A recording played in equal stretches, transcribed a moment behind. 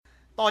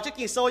ต่อจาก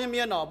กินโซ่ยังมี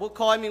หนอบุ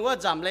คอยมีว่า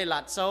จำเลยหลั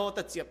ดโซ่แ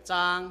ต่เจ็บจ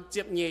างเ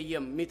จ็บเยี่ย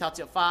มมีเท้าเ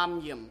จ็บฟาม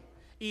เยี่ยม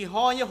อีห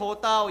อยโห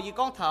เตาอี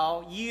ก้องเท้า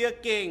เยี่ย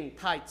เก่ง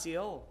ถ่ายเจี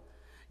ยว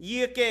เ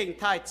ยี่ยเก่ง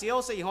ถ่ายเจียว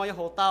สิหอยโห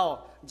เตา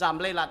จ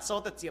ำเลยหลัดโซ่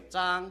แต่เจ็บจ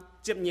าง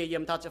เจ็บเยี่ย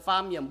มเท้าเจ็บฟา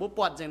มเยี่ยมบุปผ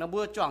าจังนะบั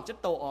วจ่องจิต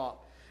โตออก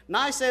น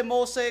ายเซโม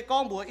เซก้อ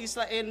งบัวอิส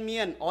ราเอลเมี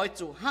ยนอ้อย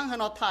จุห้างฮา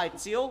นอถ่าย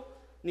เจียว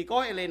นี่ก้อ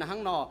งเอเลนะห้า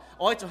งนอ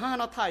อ้อยจุห้างฮา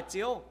นอถ่ายเ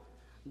จียว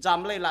จ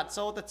ำเลยหลัดโ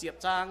ซ่แต่เจ็บ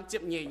จางเจ็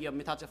บเยี่ยม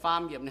มีเท้าเจ็บฟา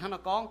มเยี่ยมในห้างน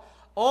อก้อง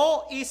โอ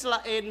อิสรา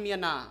เอลเมีย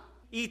นา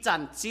อีจั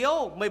นเจียว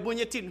ไม่บัวเ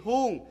นี่ยถิ่นหุ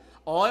ง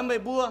อ้อยไม่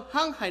บัว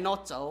ห้างไห้นอ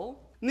เจ้า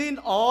นิน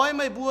อ้อยไ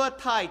ม่บัว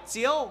ถ่ายเ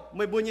จียวไ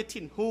ม่บัวเนี่ย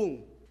ถิ่นหุง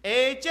เอ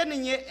เจน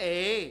เนี่ย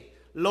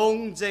ลง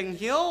เจงเ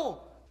หียว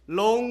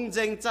ลงเจ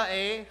งจะ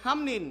ห้าม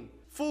นิน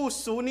ฟู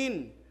สูนิน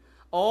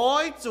อ้อ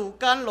ยจู่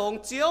การหลง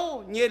เจียว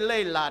เนี่ยเล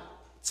ยหลัด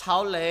เช้า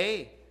เลย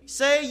เ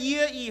สี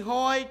ยอีห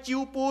อยจิ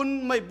วปุน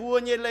ไม่บัว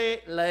เนี่ย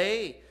เลย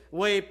เ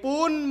วปุ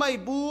นไม่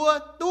บัว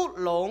ตุ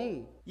หลง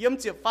เยี่ยม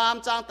เจ็บฟาร์ม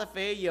จางตะเฟ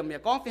ยเยี่ยมอย่า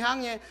งก้องฟิฮัง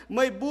เนี่ยไ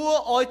ม่บัว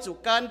อ้อยจุ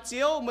กันเจี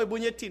ยวไม่บัว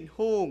เนี่ยถิ่น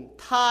หุง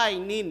ทาย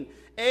นิน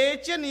เอ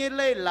เจนี่เ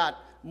ลยหลัด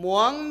หม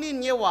วงนิน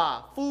เยว่า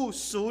ฟู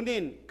สูนิ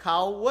นเขา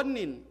วน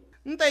นิน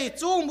แต่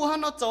จุ้งบัวฮัน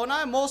เอาโจนะ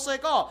โมเส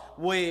ก็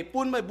เว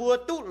ปุ่นไม่บัว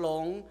ตุหล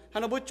งฮั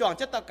นเอาบัวจ่องเ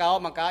จตะเกา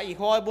มากาอี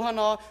หอยบัวฮันเ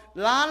อา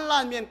ล้า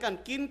นเมียนกัน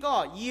กินก็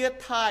เยี่ย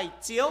ทาย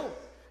เจียว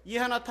เยี่ย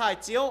ฮันเอาทาย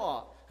เจียวอ่ะ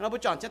ฮันเอาบัว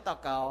จ่องเจตะ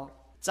เกา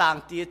จาง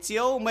เตียเจี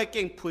ยวไม่เ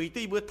ก่งผุย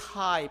ตีบัวไท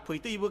ยผุย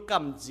ตีบัวก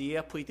ำเจีย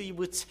ผุยตี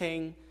บัวเชง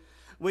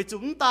ไว้จุ่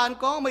มตาล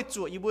ก็ไม่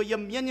จั่วอีบัวย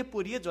ำเมียนเนี่ยปู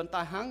เดียจวนต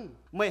ายหัง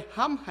ไม่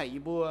ห้ำให้อี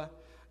บัว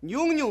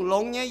ยุ่งล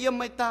งเนี่ยยังไ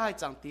ม่ตาย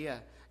จางเตีย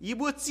อี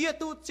บัวเจีย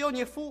ตู้เจียวเ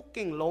นี่ยฟูเ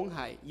ก่งลงใ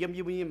ห้ยำ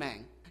อีบัวแมง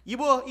อี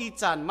บัวอี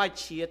จันไม่เ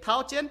ฉียเท้า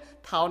เจน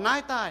เท้านาย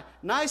ตาย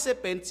นายเส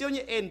เป็นเจียวเ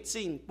นี่ยเอ็นจ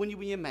ริงปุ่นอี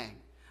บัวแมง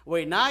ไว้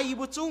นายอี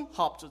บัวจุ้งห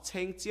อบจุดเช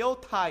งเจียว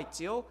ไทยเ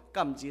จียวก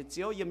ำเจียเ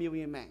จียวยำอีบั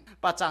วแมง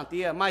ปะจางเตี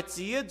ยไม่เ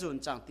จียจุน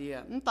จางเตีย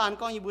ตาน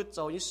ก็อีบัวโจ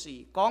ยี่สี่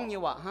ก้องเนี่ย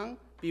ว่าหัง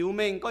ปิวเ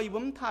มงก็อีบั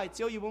วไทยเ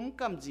จียวอีบัว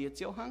กำเจียเ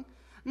จียวหัง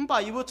ป่า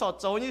อีบัวจอด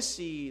โจยี่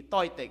สี่ต่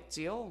อยเต็กเ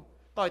จีย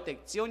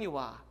วเนี่ย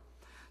ว่า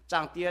จา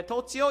งเตียโท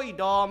เจียวอี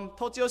ดอมโท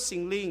เจียวสิ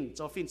งลิงจ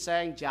ะฟินแซ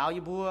งยาว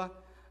อีบัว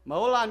เมื่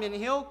อลานเมียน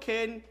เฮียวเค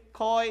นค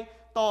อย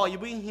ต่ออี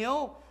บัวเฮียว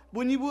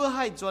บุญอีบัวใ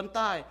ห้จวนต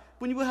าย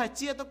บุญอีบัวให้เ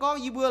จียตะก้อง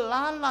อีบัวล้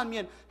านเมี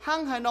ยนหั่ง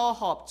ให้นอ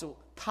หอบจุ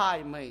ทาย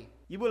ไม่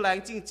อีบัวแรง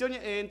จริงเจียวเนี่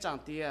ยเอ็นจาง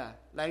เตีย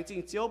แรงจริง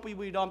เจียวปี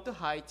บุยดอมตัว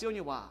หายเจียวเ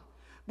นี่ยว่า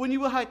บุญอี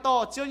บัวให้ต่อ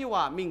เจียวเนี่ยว่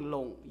ามิ่งล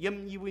งเยี่ยม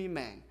อีบัวแม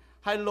ง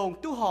ให้ลง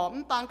ตู้หอม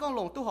ตานก็ล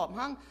งตู้หอม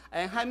หั่ง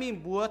ให้มี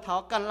บัวเท้า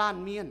กันล้าน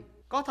เมียน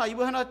ก็ถ่ายอี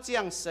บัวให้เราเจีย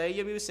งเสย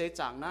ยังมีเสย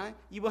จางนะ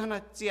อีบัวให้เรา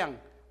เจียง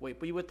ไว้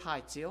ปีบัวถ่าย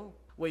เจียว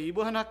ไว้อีบั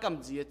วให้เราก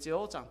ำเจียเจียว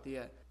จางเตีย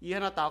อีให้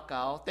เราตาวเก่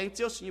าเต็งเ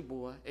จียวสิบั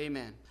วเอเม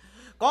น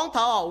กองเ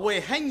ท้าไว้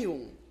ให้ยุ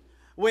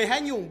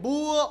งบั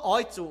วอ้อ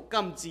ยจุก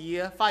ำเจีย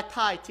ไฟ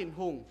ถ่ายทิ้ง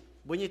หุง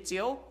บัวเนี่ยเจี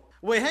ยว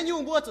ไว้ให้ยุ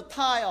งบัวจุด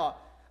ถ่าย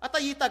อัต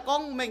ยีตะก้อ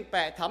งเม่งแป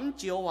ะทำเ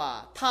จียวว่า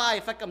ถ่าย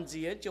ไฟกำเ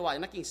จียเจียวว่า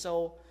นักกินโซ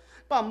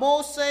ป่ะโม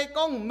เส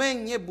ก้องเม่ง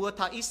เนี่ยบัว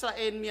ถ่ายอิสราเ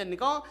อลเมียนนี่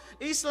ก็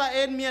อิสราเอ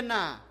ลเมียนน่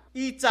ะ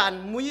อีจัน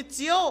มุยเ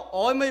จียว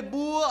อ้อยไม่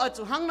บัว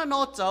จุหังนั่น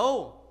อเจ้า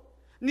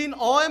นิน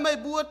อ้อยไม่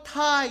บัวไท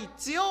ย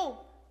เจียว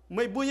ไ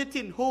ม่บัวเนี่ย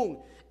ถิ่นหุง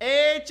เอ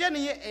เจ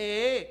นี่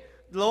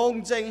ลง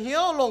เจงเฮีย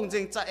วลงเจ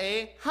งจะ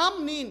ห้าม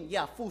นินอย่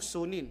าฟู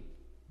สูนิน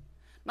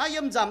น่า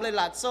ย่ำจำเลยห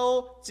ลัดโซ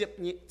เ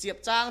จ็บ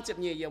จางเจ็บ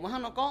เหยี่ยวมาห้า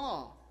มนก็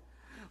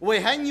เว้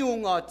ให้ยุ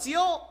งเจี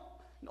ยว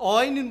อ้อ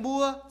ยนินบั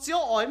วเจีย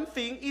วอ้อยม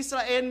ฟิงอิสร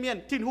าเอลเมียน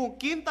ถิ่นหุง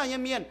กินตาย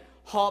เมียน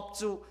หอบ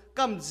จุก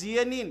ำเจีย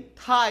นิน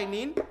ไทย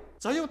นิน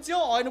จะ用เจีย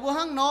วอ้อยนบัว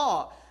ห้างนอ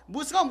บุ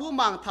ษก้องบัว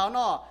มังเท้าน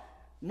อ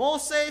โม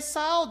เสส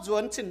าวจว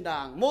นชินดั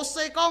งโมเส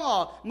ก้อง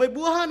ไม่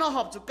บัวห้างนอห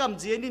อบจุกำ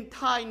เจียนินไท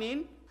ยนิน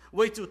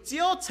为主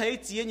招财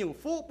节用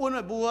富本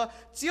来不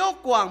招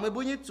广没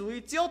不你注意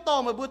招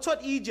到没不出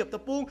衣着的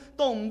本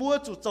东不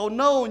主做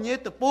孬你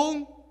的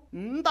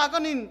本大个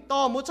你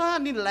到没出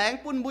你两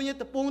本不你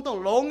的本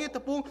东龙你的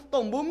本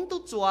东本都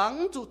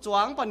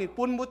装把你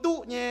本不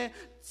ตู้你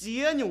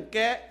节用แ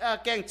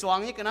กง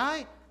装你个ไห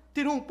น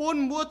ที่หุ่งปุ่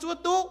นบัวจู่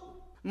ตู้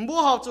บัว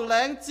หอบจู่แร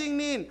งจริง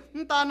นิ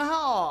นตาหน้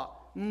า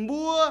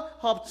บัว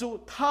หอบจู่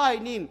ไทย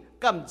นิน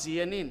กำเจี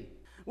ยนิน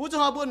วุ้จะ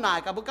หอบบัวไหน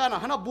กับบัวกันหรอ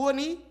ฮันเอาบัว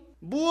นี้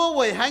บัวไ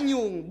ว้ให้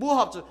ยุงบัวห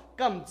อบจู่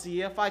กำเจี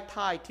ยไฟไท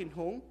ยทิ้งห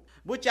ง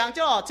บัวจางเ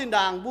จ้าจิน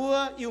ด่างบัว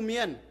อิวเมี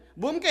ยน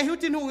บัวมันแกหิว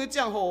ทิ้งหงจ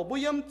างโหบัว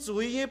ยำจุ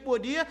ยเยปัว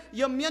เดีย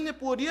ยำเมียนเย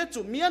ปัวเดีย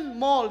จุเมียน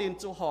มอลิน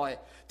จุหอย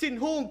ทิ้ง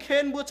หงเค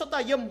นบัวชดตา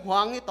ยำหวา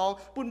งไอตอง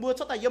ปุ่นบัวช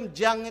ดตายำ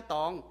จังไอต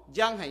อง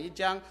จังให้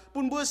จัง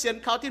ปุ่นบัวเสียน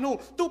ขาวทิ้งหง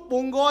ตุปุ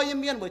งกอยำ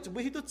เมียนบัวจุบั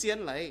วหิตุเจียน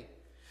เลย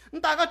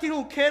ตาก็ทิ้งห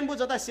งเคนบัว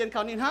จะตายเสียนข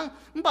าวนินหัง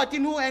มันป่าทิ้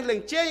งหงเองเหล่ง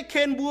เจ้เค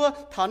นบัว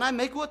ถอนายไ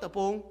ม่กลัวตะ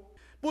ปุง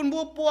ปุ่นบั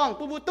วปวง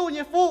ปุ่นบัวตู้เย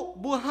ฟู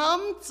บัวห้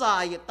ำจ่า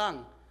ยตั้ง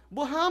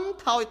บัวห้ำ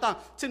เท่าตั้ง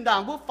ชินด่าง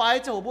บัวไฟ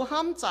จะหัวบัวห้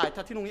ำจ่ายถ้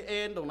าทิ้งหงเอ็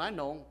นตรงนั้น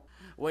นง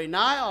ไว้น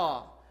าย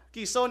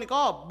กี่โซนี่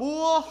ก็บั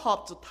วหอบ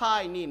จุดท้า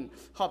ยนิน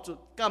หอบจุด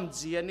กำเ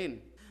จียนิน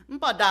มัน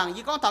ป่าด่าง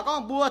ยี่ก้องถาก้อง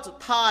บัวจุด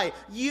ท้าย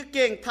ยี่เ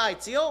ก่งท้าย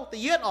เจียวแต่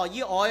เย็ด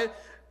ยี่อ้อย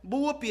บั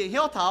วเปียเ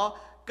หี้ยวเท้า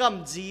ก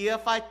ำเจีย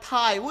ไฟ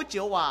ท้ายวุ้เจี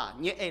ยวว่า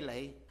เนี่ยเล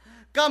ย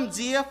กำเ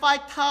จียไฟ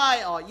ท้าย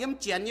ยิ้ม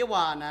เจียนยี่ว่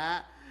านะ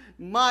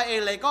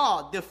mai lấy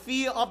có the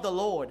fear of the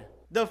Lord.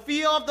 The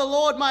fear of the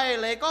Lord mai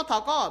lấy có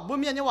thảo có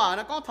bùm miên như hòa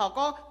là có thảo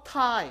có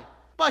thai.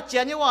 Bà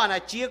chén như hòa là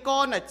chia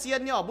con là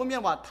chiên như bùm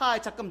miên hòa thai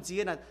chắc cầm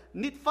chia là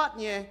nít phát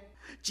nhé.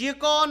 Chia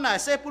con là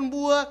xe bún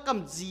bua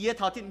cầm chia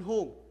thảo thiên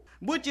hùng.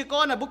 Bữa chia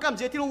con là bữa cầm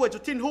chia thiên hùng về chỗ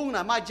thiên hùng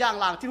là mai giang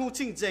làng thiên hùng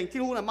chinh chênh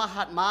thiên hùng là mai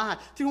hạt má hạt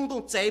thiên hùng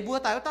tung cháy bữa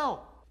tài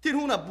tao. Thiên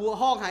hùng là bùa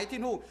hong hải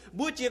thiên hùng.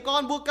 Bữa chia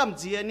con bữa cầm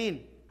chia nín.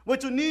 Với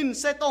chủ nín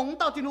sẽ tông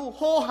tao thiên hùng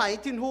hô hải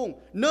thiên hùng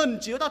nơn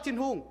chiếu tao thiên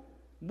hùng.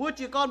 Bữa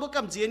chia con bữa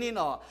cầm chia nín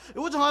ở.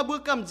 Bữa cho hỏi bữa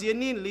cầm chia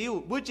nín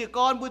liu. Bữa chia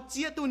con bữa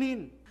chia tu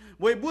nín.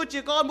 Với bữa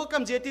chia con bữa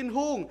cầm chia thiên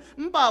hùng.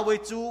 Bảo với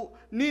chủ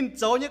nín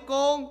cháu như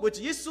con. Với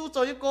chủ Giêsu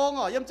cháu như con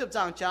ở yếm chụp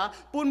giảng trá.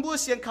 Bún bữa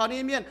xiên khảo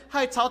ní miền.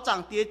 Hai cháu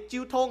giảng tiết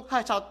chiếu thông.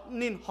 Hai cháu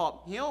nín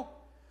họp hiếu.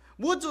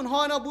 Bữa chủ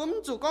hỏi nó bữa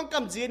chủ con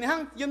cầm chia này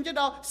hăng yếm chứ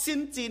đâu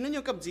xin chỉ nó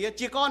nhiều cầm chia.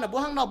 Chia con là bữa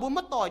hăng nào bữa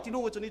mất tỏi thiên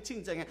hùng với chủ nín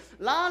chinh chênh.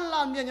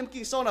 Lan miền yếm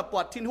kinh sâu là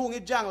bọt thiên hùng như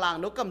giang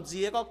làng. Nó cầm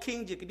chia có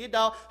kinh gì cái đi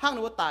đâu.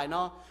 Hăng nó tải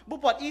nó. Bữa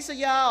bọt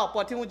Isaiah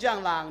bọt thiên hùng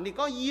giang làng. Ní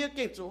có yếm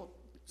kinh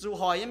chủ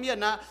hỏi yếm miền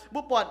na.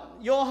 Bữa bọt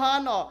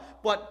Johan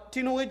bọt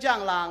thiên hùng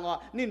giang làng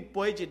nín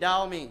bối chỉ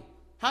đau mình.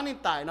 Hăng nín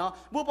tải nó.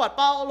 Bữa bọt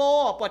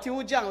Paulo bọt thiên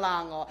hùng giang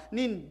làng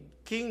nín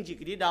kinh gì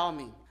cái đi đâu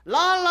mình.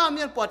 Lan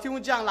miền bọt thiên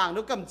hùng giang làng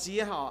nó cầm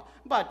chia họ.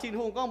 Bà thiên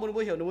hùng con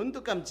muốn hiểu nó muốn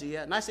tôi cầm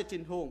chia. Nãy sẽ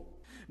thiên hùng.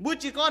 Bữa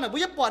chỉ con là bữa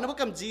yếp bọt nó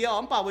cầm chia.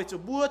 Ông bảo với chủ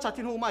bữa cho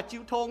thiên hùng mà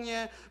chiếu thông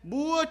nhé.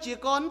 Bữa chỉ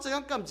con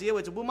sẽ cầm chia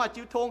với chủ bữa mà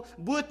chiếu thông.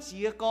 Bữa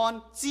chia con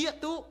chia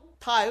tu.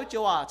 Thái ở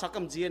chỗ cho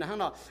cầm chia này hăng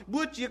nó.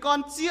 Bữa chỉ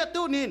con chia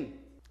tu nín.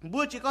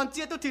 Bữa chỉ con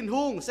chia tu thiên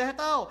hùng sẽ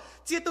tao.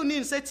 Chia tu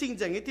nín sẽ chinh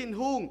chênh cái thiên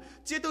hùng.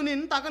 Chia tu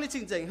nín ta có đi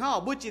chinh chênh ha.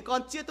 Bữa chỉ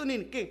con chia tu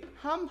nín kinh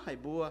hám hải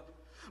bùa.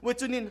 Với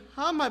chủ nín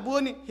hám hải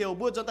bùa nín hiểu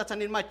bùa cho ta chẳng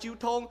nín mà chiếu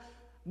thông.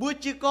 Bữa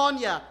chỉ con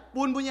ya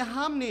buồn bùa nhà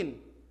hám nín.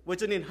 Với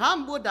chủ nín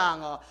hám bùa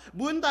đàng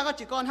buồn ta có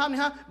chỉ con hám nín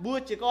ha. Bữa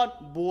chỉ con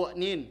bùa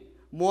nín.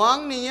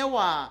 Muang nín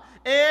hòa.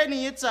 Ê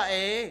nín chả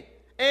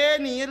ê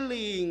nín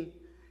linh.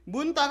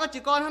 Bún ta có chỉ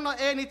con hắn nói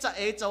ê ní chạy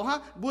ê cháu ha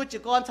bữa chỉ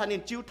con thà nín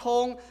chiếu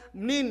thông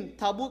nín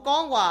thảo bữa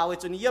con hòa với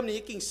chuẩn yếm ní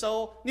kinh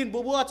sâu nín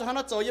bữa cho hắn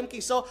nó cháu yếm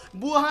kinh sâu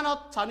bữa hắn nó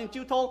thà nín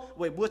chiếu thông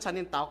với bữa thà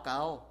nín táo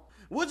cáo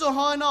bữa cho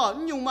hỏi nó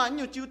nhung mà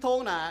nhung chiếu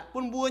thông nè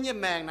bún bữa như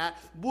mèng nè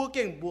bữa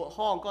kinh bữa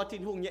hong có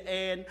thiên hùng như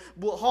ên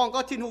bữa hong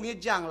có thiên hùng như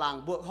giang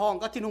làng bữa hong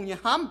có thiên hùng như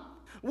hám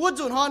bữa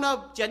chuẩn hỏi nó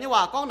chén như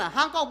hòa con nè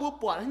hang có bữa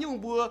bọt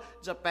nhung bữa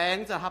จะแป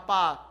งจะ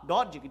hapa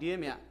dot gì cái đi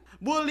mẹ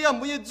bữa liềm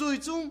bữa duy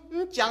chung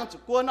chẳng chỉ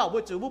quân nào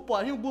bữa chữ bữa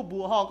bọt nhưng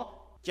bữa hong có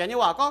chén như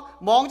hòa có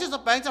mong chứจะ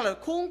แปงจะlà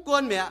khung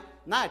quân mẹ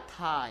nãy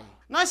thai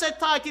nãy sẽ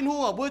thai thiên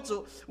hùng ở bữa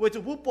chữ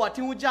bữa bọt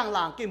thiên hùng giang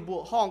làng kinh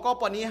bữa hong có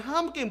bọt ní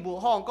ham kinh bữa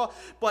hong có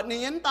bọt ní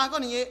nhẫn ta có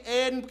ní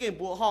ên kinh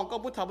bữa hong có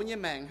bữa thảo bữa như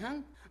mèng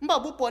hăng bảo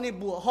bữa bọt ní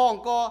bữa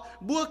hong có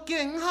bữa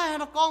kinh hai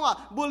nó con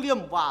bữa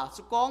liềm hòa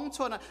số con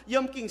cho nè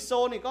yếm kinh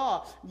sô này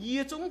có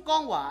yếm chúng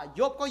con hòa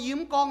yếm có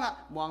yếm con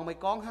mong mấy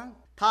con hăng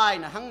thai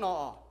nè hăng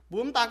nọ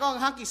bướm ta có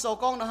hăng kỳ sâu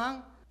con nó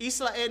hăng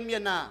Israel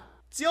miền à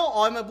chiếu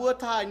ỏi mà bữa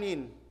thai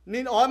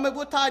nín ỏi mà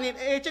bữa thai nín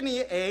ê chứ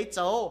nín ê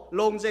cháu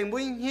lồng dành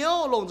mũi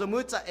hiếu lồng dành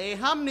mũi chạy ê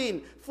ham nín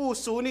phu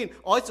sú nín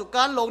ỏi chủ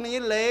can lồng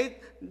nín lê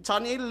cho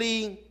nín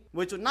linh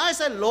với chủ nãy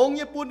sẽ lồng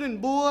như bún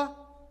nín bua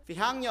vì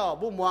hăng nhỏ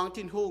bua muang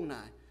thiên hùng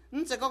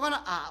này sẽ có cái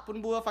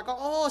bún bua phải có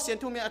ô xiên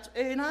thu mẹ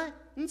ê này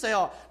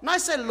nãy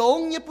sẽ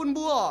lồng như bún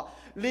bua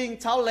linh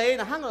cháu lê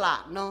là hăng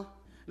lạ nó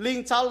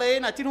linh cháu lê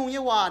là thiên hùng như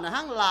hòa là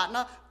hăng lạ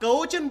nó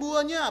cấu chân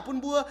bua nhá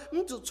bún bua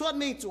chủ chuột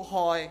mình chủ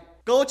hỏi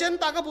cấu chân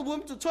ta có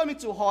bún chủ chuột mình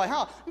chủ hỏi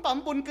ha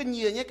bấm bún cái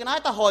nhiều như cái này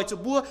ta hỏi chủ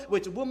bua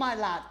với chủ bua mai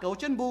lạ cấu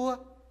chân bua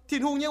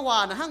thiên hùng như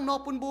hòa là hăng nó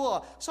bún bua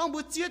xong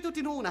bua chia tu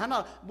thiên hùng là hăng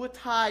nó bua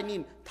thai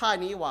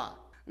ní hòa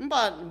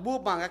bua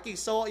bằng cái kỳ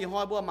số y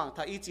hỏi bua bằng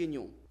thai y chi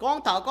nhung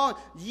con thảo con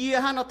yê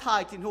hăng nó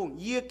thai thiên hùng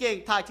yê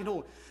keng thai thiên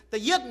hùng ta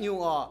yết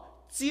nhung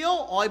chiếu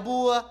ỏi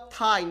bua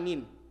thai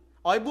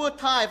ỏi bua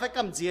thai phải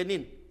cầm chia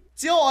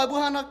chiếu ỏi bua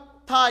hăng nó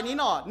thai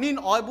nín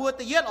ỏi bua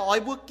ta yết ỏi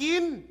bua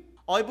kín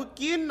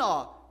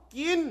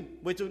kín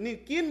bởi chủ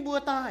nín kín bua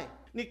tai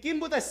nín kín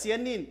bua tai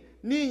xiên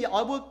nín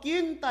ỏi bua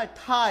kín tai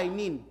thai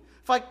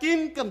phải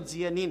kín cầm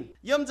chia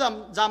yếm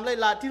dầm lại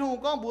là thiên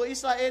hùng con bua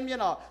Israel miền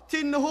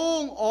thiên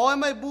hùng ỏi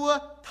mày bua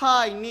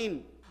thai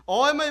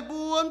ỏi mày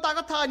bua ta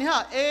có thai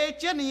ha ê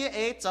chết nín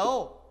ê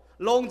cháu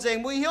lồng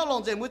dành mũi hiếu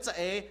lồng dành mũi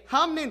chạy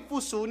ham nín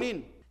phu sú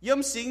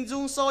yếm sinh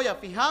dung sâu ya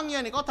phi hang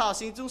ya này có thảo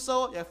sinh dung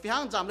sâu ya phi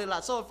hang dầm lại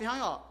là sâu phi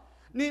hang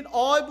nín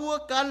ỏi bua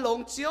can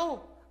lồng chiếu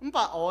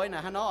bà ỏi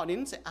nè nó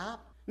nín sẽ áp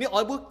nín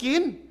ỏi bua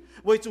kín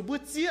với chủ bua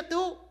chia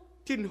tu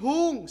thiên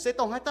hùng sẽ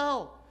tòng hai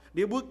tao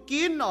để bua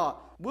kín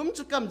bướm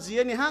chủ cầm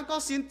dìa này hang có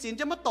xin chín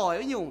cho mất tỏi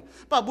với nhung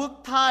bà bua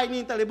thai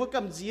nín tại lấy bua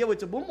cầm dìa với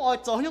chủ bướm ỏi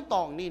chó nhung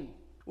tòng nín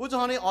bua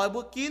cho này ỏi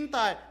bua kín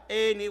tại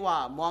ê ní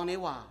hòa mong ní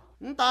hòa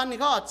ta này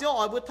có chiếu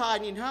ỏi bua thai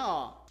nín ha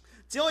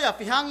chiếu ya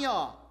phi hang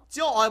ya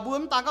chiếu ỏi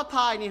bướm ta có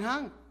thai nín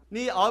hang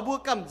ní ỏi bua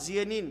cầm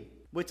dìa nín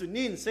với chủ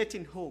nín sẽ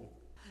thiên hùng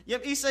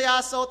yếm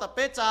Isaiah sâu tập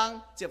bế trang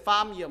chỉ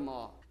phàm yếm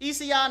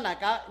Isaiah này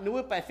cả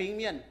nuôi bài phim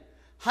miền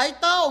hay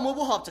tao mua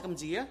bùa họp cho cầm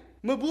gì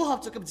mua bùa họp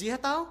cho cầm gì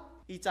hết tao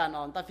y chán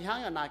on ta phi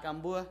hang này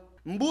cầm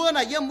bùa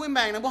này yếm mũi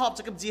mèng này bùa họp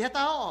cho cầm gì hết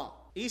tao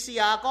อีเสี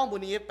ยก้องบุญ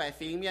นี้ไป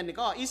ฟิงเมียนนี่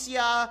ก็อีเสี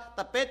ยแ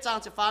ต่เป็ดจาง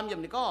จะฟาร์มย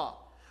ำนี่ก็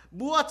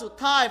บัวจุด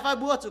ท้ายไฟ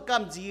บัวจุดก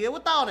ำจีว่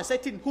าเต้าเนี่ยใส่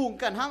ทิ้งหุง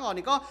กันห้างอ่อน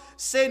นี่ก็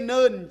เส้นเ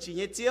นินจีเ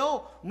นี่ยเจียว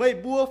ไม่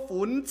บัว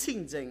ฝุ่นชิง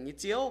เจงเนี่ย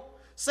เจียว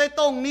ใส่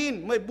ตรงนิน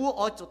ไม่บัวเ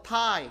อาจุด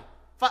ท้าย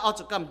ไฟเอา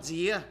จุดกำ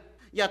จี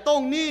อย่าตร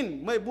งนิน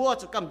ไม่บัว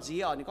จุดกำจี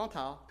อ่อนนี่ก้องเ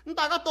ท้านั่นแ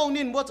ต่ก็ตรง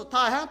นินบัวจุดท้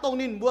ายห้างตรง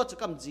นินบัวจุด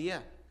กำจี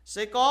ใ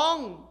ส่ก้อง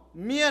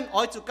เมียนเอ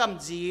าจุดก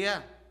ำจี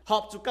หอ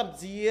บจุดกำ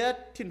จี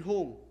ทิ้งหุ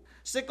ง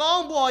เสกอง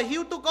บัวหิ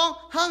วตุกอง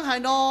ห้างหาย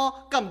นอ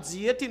กำเ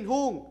จียทิน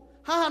หุง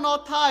ห้างหายนอ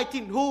ทายทิ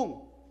นหุง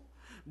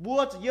บัว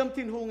จะเยี่ยม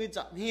ทินหุงนี่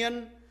จับเฮียน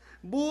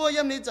บัวเ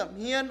ยี่ยมนี่จับเ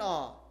ฮียน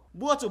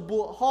บัวจะบั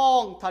วห้อ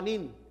งทานิ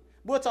น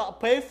บัวจะ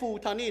เพยฟู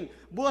ทานิน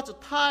บัวจะ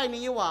ทาย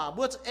นี้ว่า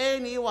บัวจะ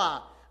นี้ว่า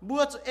บั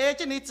วจะ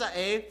จะนี้จะ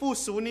ฟู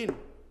สูนิน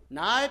น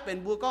ายเป็น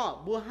บัวก็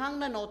บัวห้าง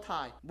นั่นนอท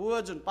ายบัว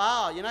จุนป้า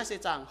อย่างนั้นเสีย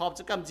จังหอบจ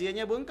ะกำเจียเ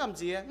นี่ยบัวกำเ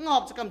จียงอ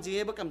บจะกำเจีย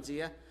บัวกำเจี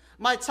ย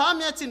ไม่ช้ำเ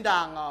นี่ยจินด่า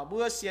งบั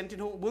วเสียนทิ้ง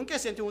บัวแก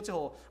เสียนทิ้งจะโห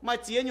ไม่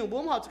เจียอยู่บัว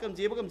หอบจะกำเ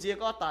จียบัวกำเจีย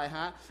ก็ตายฮ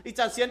ะอี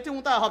จันเสียนทิ้ง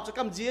ตายหอบจะก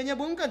ำเจียเนี่ย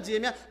บัวกำเจีย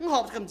เนี่ยหอ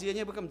บจะกำเจียเ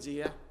นี่ยบัวกำเจี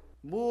ย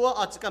บัว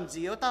อาจจะกำเ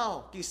จียเต้า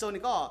กี่โซ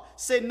นี่ก็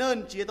เส้นเนิน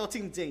เจียเต้าจริ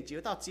งจริงเจีย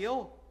เต้าเจียว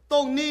ตร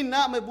งนี้น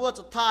ะไม่บัวจ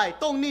ะทาย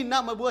ตรงนี้นะ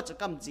ไม่บัวจะ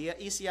กำเจีย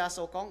อีเสียโซ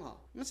กอง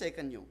ไม่ใช่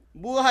กันอยู่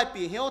บัวให้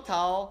ปีเหี้ยวเท้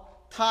า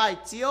ทาย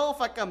เจียวไฟ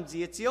กำเจี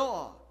ยเจียว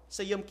เ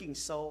สียมกิ่ง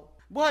โซ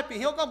บัวให้ปี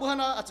เหี้ยวก็บัวให้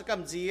อาจจะก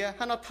ำเจียใ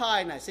ห้เราทาย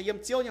ไหนเสียม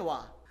เจียวเนี่ยว่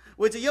า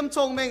为着饮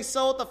聪明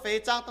收得肥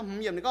章得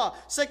唔盐你個，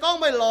細講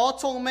咪攞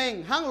聰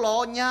明，肯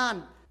攞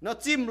眼，那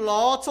尖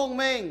攞聰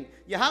明，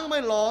也肯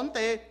咪攞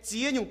地，只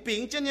用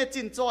餅真嘢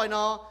真在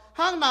呢，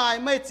肯內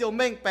咪就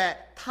明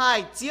白，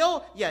太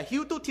少也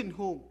曉都天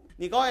空。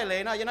你講係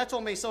你นะยังน่า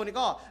聰明收你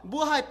個，บั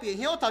วให้เปลี่ยน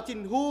เหี้ยว頭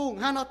天空，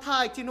肯เรา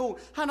太天空，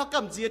肯เราก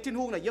ำจี天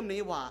空嚟飲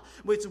你話，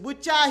為着บัว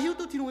จ้า曉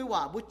都天空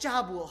話，บัวจ้า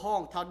บัวห้อ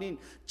งเท่านี้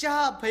จ้า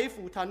เพย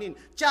ฟูเท่านี้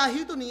จ้า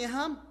曉都นี่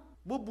ห้าม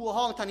บัว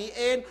ห้องเท่านี้เ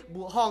อง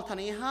บัวห้องเท่า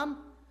นี้ห้าม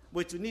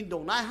为主你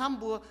懂奈ham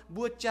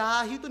บัวจ้า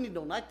หิวตัวนี่懂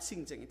奈สิ่ง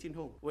เจ๋งทิ้งห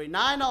ง为น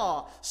ายเนา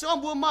ะส่วน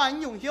บัวมา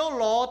อยู่เหี้ยว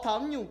หล่อท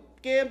ำอยู่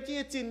เกมจี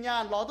จินยา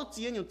นหล่อตัว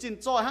จีอยู่จิน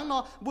จอยหังเนา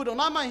ะบัว懂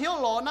奈มาเหี้ยว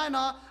หล่อนายเน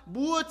าะ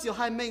บัวจะใ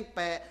ห้เม่งแป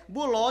ะบั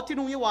วหล่อที่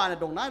นุ่งยี่วาน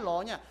懂奈หล่อ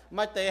เนี่ยม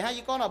าเตะให้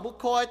ยี่ก้อนอ่ะบัว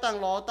คอยตั้ง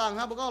หล่อตั้งฮ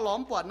ะบัวก็หล่อ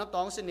ปวดน้ำต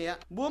องเสนีย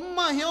บัวม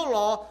าเหี้ยวห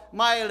ล่อไ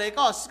ม่เลย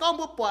ก็ก้อน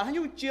บัวปวดให้อ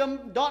ยู่เจียม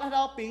ดอดให้เร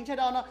าปิงใช่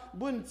เราเนาะ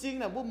บัวจริง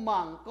เนี่ยบัวห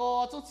มั่งก็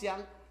จุดเสียง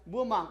บั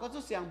วหมั่งก็จะ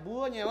เสียงบั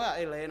วเนี่ยว่าไ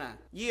อ้เลยน่ะ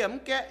เยี่ยม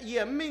แกเยี่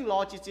ยมมิ่งรอ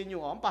จีจีอยู่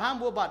อ๋อปะห้าง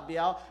บัวบาดเดี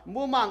ยว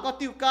บัวหมั่งก็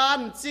ติวการ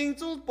จริง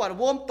จุดปวด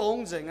วมตรง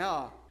จริงอ่ะ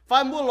ไฟ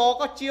บัวรอ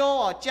ก็เจียว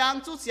อ่ะจาง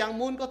จุดเสียง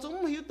มุนก็จุ้ม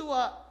หิวตัว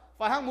ไฟ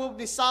ห้างบัว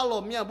ดิซาล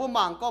มเนี่ยบัวห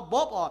มั่งก็บ๊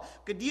อบอ่ะ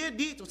ก็ดี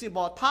ดีจุดสิ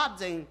บ่อธาตุ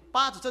จริงป้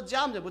าจุดจะย้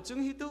ำจะบัวจุ้ง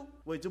หิวตัว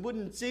ไว้จุดบุญ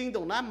จริงตร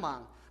งนั้นหมั่ง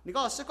นี่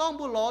ก็สก้อง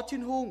บัวรอทิ้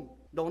งหุง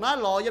ตรงนั้น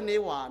รอยังใน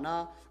หวานนะ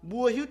บั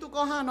วหิวตัว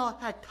ก็ห้าน้อย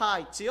ให้ถ่าย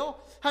เจียว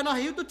ให้น้อย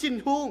หิวตัวทิ้ง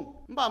หุง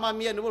บ่ามาเ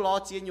มียนบัวรอ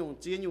เจียนอยู่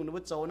บั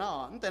วโจนะอ๋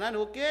อแต่นั้น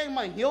บัวเก่งไ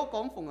ม่หิวก้อ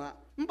งฝงอ่ะ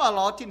บ่าร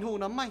อทิ้งหุง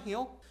นั้นไม่หิ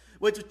ว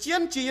ไว้จุดเจีย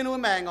นจีนบัว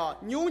แมงอ๋อ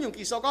ยุ่งอยู่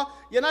กี่โซก็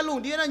ยันนั้นลุง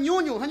เดียนะยุ่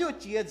งให้ยุ่ง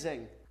เจียเจง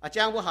อาจ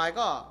ารย์บัวหาย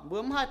ก็บัว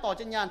ไม่ให้ต่อ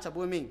จัญญาณจาก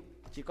บัวมิง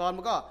จีกร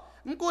มันก็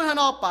มันกูให้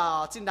น้อยป่า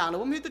จินด่างหรือ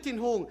ว่าหิวตัวทิ้ง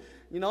หุง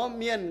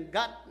เมียน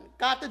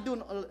กัดจะดุน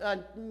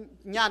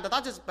ญาณแต่ตา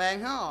จะแปลง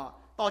ฮะ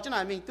ต่อจะไหน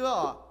มีตัว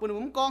ปุ่น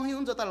มุ้งกองหิ้ว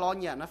จะตลอด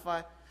เนี่ยนะไฟ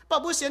ป้า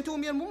บุเสียนทู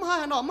เมียนมุ้งให้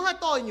หนอไม่ให้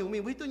ต่ออยู่มี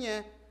วิตัวเนี่ย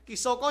กิ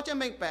โซก็จะ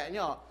เม่งแปะเ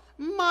นี่ย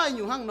ไม่อ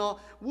ยู่ห้างเนาะ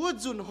วัว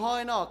จุนหอ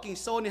ยเนาะกิ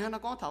โซนี่ฮะนะ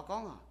ก้องเถาก้อ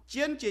งอ่ะเจี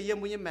ยนเจียย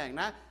มุ้ยแมง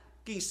นะ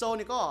กิโซ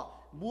นี่ก็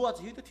บัวจ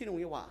ะหิ้วตัวที่นุ่ง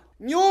ยี่ว่า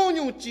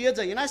ยุ่งเจียจ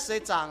ะยังไงเสีย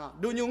จังอ่ะ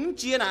ดูยุ่งเ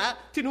จียนะ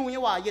ที่นุ่ง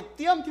ยี่ว่าอย่าเ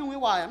ตรียมที่นุ่ง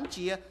ยี่ว่ามันเ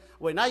จีย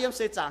ไว้นายยังเ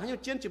สียจังให้ยุ่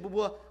งเจียนจีบั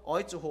วอ้อ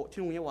ยจุโหที่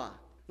นุ่งยี่ว่า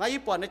นาย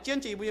ญี่ปุ่นนะเจียน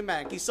จีบุยแม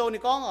งกิโซ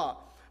นี่ก้องอ่ะ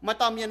มา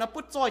ตามเมียน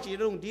ปุ๊ดจอยจี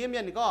ลุงเดียเมี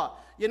ยนนี่ก็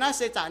ยันน่าเ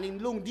สียจ่านี่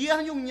ลุงเดียใ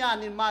ห้ยุ่งยาน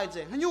นี่ไม่เจ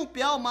งให้ยุ่งเ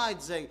ปียวไม่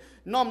เจง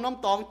น้อม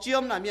ตองเจีย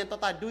มน่ะเมียนต่อ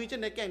ตาดุยเจน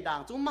ในแกงด่าง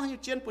จุ้มมาอยู่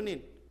เจียนปุ่นนิน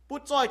ปุ๊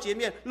ดจอยจีเ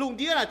มียนลุงเ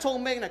ดียน่ะชง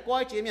เมงน่ะก้อ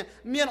ยจีเ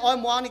มียนอ้อย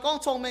มวงนี่ก้อง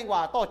ชงเมงว่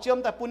าต่อเจียม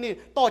แต่ปุ่นนิน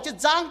ต่อจะ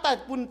จ้างแต่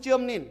ปุ่นเจีย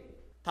มนิน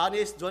ท่า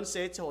นี้จวนเ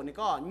สียโฉนี่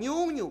ก็ยุ่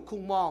งอยู่คุ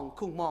งมอ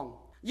ง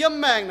ยำ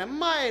แมงน่ะ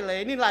ไม่เลย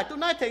นี่หลายตัว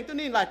นายเถงตัว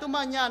นี้หลายตัวม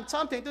ายานช้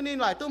ำเถงตัวนี้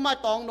หลายตัวมา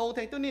ตองโนเถ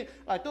งตัวนี้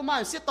หลายตัวมา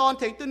เสียตอน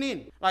เถงตัวนี้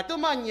หลายตัว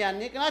มาหยาน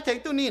นี่ก็นายเถง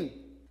ตัวนี้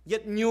ยั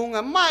ดยุงอ่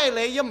ะไม่เล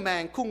ยยำแม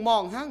งคุงมอ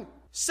งหั่ง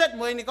เสร็จ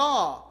มวยนี่ก็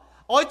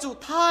อ้อยจุด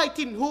ท้าย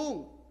ทิ้งหุง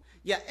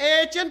อย่า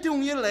เจนทุ่ง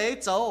ยี่เหล่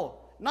โจ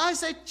นาย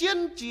ใส่เจียน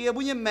เจีย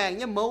บุญยำแมงเ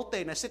นี่ยเมาเตะ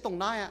น่ะใส่ตรง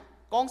นายอ่ะ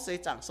ก้องเสีย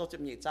จังโซจะ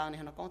มีจางนี่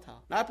ฮะนะก้องเท้า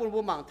นายปุ่นบั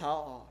วหมั่งเท้า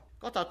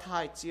ก็เท้าทา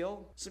ยเจียว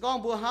สก้อง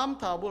บัวห้าม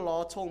เท้าบัวหล่อ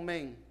ชงเม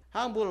งห้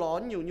างบัวหล่อ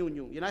อยู่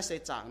ยันนายใส่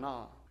จังเนาะ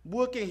บั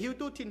วเก่งหิว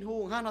ตู้ทิ้งหุ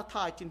งห้างเราท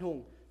ายทิ้งหุง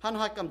ห้างเรา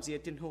ให้กำเจีย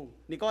ทิ้งหุง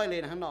นี่ก็เลย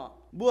นะฮะเนาะ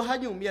บัวให้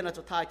อยู่เมียน่ะจ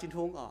ะทายทิ้ง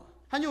หุง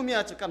ฮันยูเมีย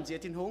จะกำเจีย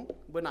ทิ้งหง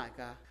บนไหนก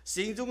ะ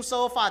สิงจุงโซ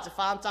ฟาจะฟ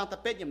าร์มจางตะ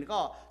เป็ดอย่างนี้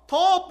ก็โท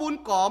ปูน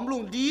กอมลุ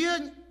งเดีย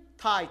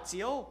ถ่ายเจี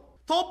ยว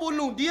โทปูน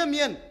ลุงเดียเ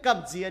มียนก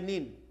ำเจียนิ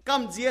นก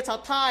ำเจียชาว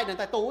ท้ายเนี่ย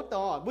แต่โตต่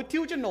อบุทิ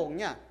วจะหนง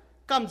เนี่ย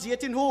กำเจีย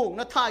ทิ้งหง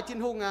น่ะถ่ายทิ้ง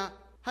หงอ่ะ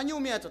ฮันยู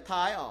เมียจะท้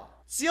าย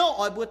เจียว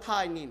อ้อยบัวถ่า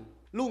ยนิน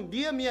ลุงเ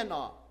ดียเมียน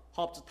ห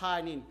อบจะถ่าย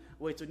นิน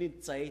เวจุนิน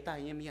ใจตาย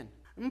เมียน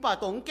ป่า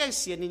ตงแก้เ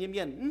สียนินเมี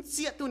ยนเ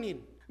จียตัวนิน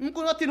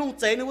cũng nó thiên hùng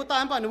chế nó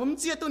ta bà nó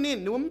chia tôi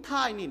nín nó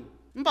thai nín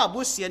bà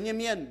bữa xiên như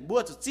miên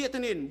bữa cho chia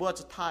tôi nín bữa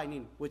cho thai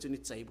nín bữa cho ní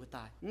chế bữa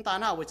tai ta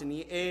nào bữa cho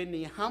ní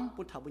ní hâm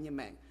bữa thảo bữa như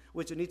mèn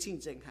bữa cho ní chinh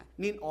chênh hả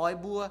nín ói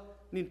bữa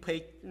nín phê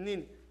nín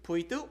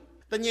phơi tụ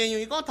แต่เยี่ยอยู่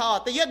ก็ทอ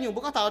แต่เย็ดอยู่บุ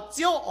ก็ทอเ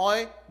จียวอ้อย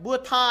บัว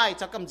ไทย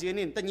จากกำเจีย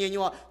นินแต่เยี่ยอ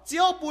ยู่เจี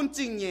ยวปูนจ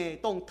ริงเย่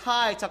ตรงไท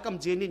ยจากกำ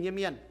เจียนินเยี่ยเ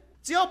มียน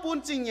เจียวปูน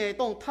จริงเย่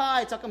ตรงไทย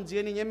จากกำเจีย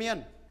นินเยี่ยเมียน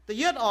แต่เ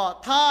ย็ดอ๋อ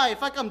ไทยไ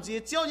ฟกำเจีย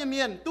เจียวเยี่ยเมี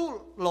ยนตู้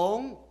หล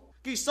ง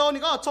กี่โซ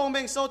นี่ก็ชงเม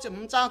งโซจะ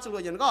มุ่งจ้างจุล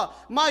อย่างก็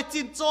ไม่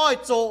จินจอย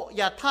โจอ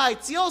ย่าไทย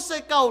เจียวเส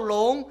เก่าหล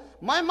ง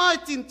ไม่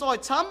จินจอย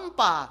ช้ำ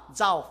ป่าเ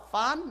จ้า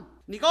ฟัน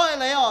นี่ก็อะ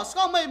ไรอ๋อ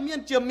ก็ไม่เมียน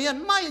เจียเมียน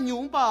ไม่หยุ่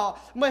งเปล่า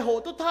ไม่โห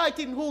ตุไทย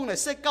ทิ้งหุ่งเนี่ย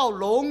เสเก่า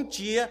หลงเ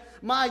จีย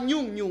ไม่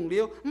ยุ่งเ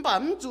ลี้ยวมันแบบ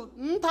มันจุ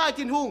ไทย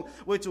ทิ้งหุ่ง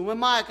ไว้จุไ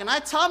ม่กันไอ้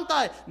ช้ำตา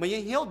ยไม่ยั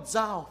งเหี้ยวเ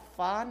จ้า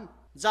ฟัน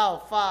เ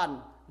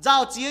จ้า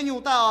เจียยุ่ง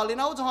ตาอ๋อเลย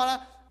นะจะฮะนะ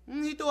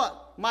นี่ตัว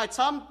ไม่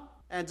ช้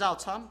ำเจ้า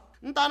ช้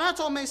ำ但係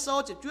做咩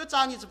數就主要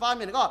爭議方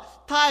面嚟講，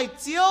太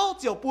少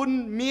就半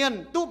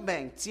面都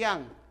命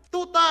將，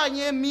都大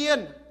嘢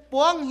面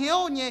幫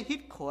曉嘢血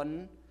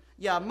群，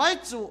也ไม่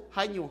做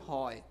係用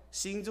害，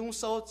心中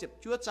數就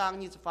主要爭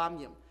議方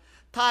面，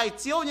太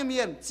少嘢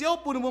面少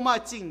半冇買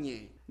正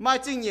嘢，買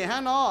正嘢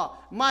係喏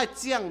買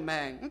將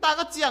命，大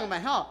家將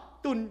命嗬，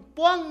頓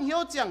幫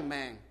曉將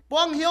命，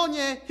幫曉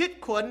嘢血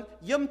群，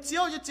任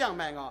少就將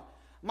命哦。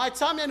ไม่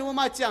ช้ำเนี่ยหนูไ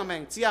ม่เจียงแม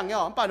งเจียงเนี่ย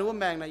มันป่าหนู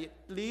แมงนะ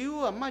ลิ้ว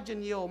ไม่เจียน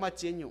เยียวไม่เ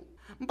จียนอยู่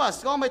มันป่า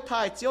ก็ไม่ทา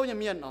ยเจียวยัง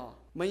เมียนอ๋อ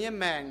ไม่ยัง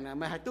แมงนะไ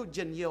ม่ให้ตู้เ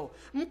จียนเยียว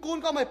มันกุน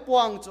ก็ไม่ปว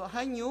งจะใ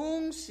ห้ยุ่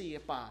งเสีย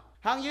ป่า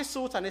หางเย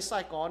ซูฉันในใส่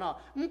ก่อนอ๋อ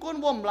มันกุน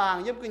วมลาง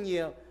ยังกันเยี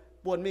ยว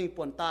ปวนมิงป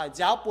วนตายเ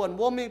จ้าปวน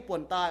วมมิงปว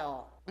นตายอ๋อ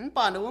มัน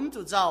ป่าหนูมัน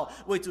จุดเจ้า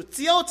ไว้จุดเ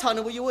จียวฉันห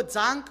นูอยู่ว่า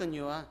จ้างกันอ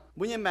ยู่อ่ะ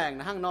บุญยังแมง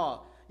นะห้างนอ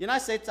ยังน่า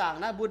เสียจาง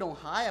นะบุญดง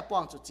หายปว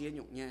งจุดเจียนอ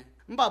ยู่เนี่ย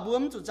มันป่าบุญ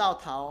มันจุดเจ้า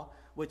เท้า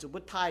ไว้จุดบุ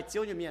ญทายเจี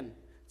ยวยังเมียน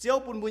เจียว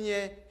ปุ่นบุญเย่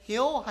เหี้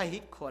ยวให้ฮิ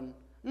ตคน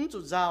จุ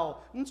ดเจ้า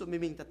จุดไม่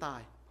มิงแต่ตา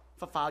ย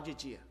ฟ้าเ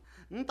จีย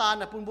ตาเ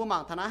นี่ยปุ่นบุญมั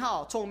งธนาห่อ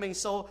ชงเมง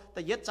โซแ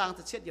ต่เย็ดจางจ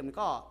ะเช็ดอย่าง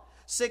ก็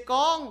เสก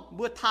อง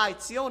บัวไทย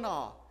เจียวหนอ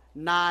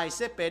นายเส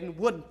เป็น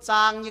วนจ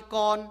างยี่ก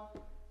ร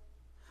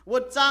ว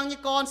นจางยี่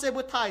กรเส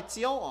บัวไทยเ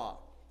จียวอ๋อ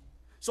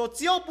โซเ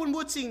จียวปุ่นบั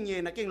วจริงเย่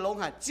นะเก่งลง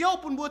หายเจียว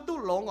ปุ่นบัวตู้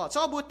หลงอ๋อช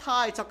อบบัวไท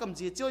ยชอบกำ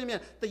จีเจียวยังเมีย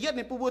นแต่เย็ดใ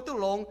นปุ่นบัวตู้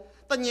หลง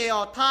แต่เย่อ๋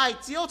อไทย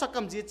เจียวชอบก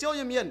ำจีเจียว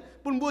ยังเมียน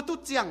ปุ่นบัวตู้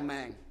เจียงแม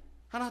ง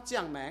ฮะนะเจี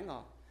ยงแมงอ๋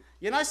อ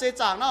ยังไงเสีย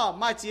จากเนาะ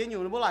ไม่เจียนอ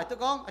ยู่ในบุหรี่ตัว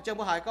ก้องอาจารย์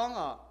บุหายก้อง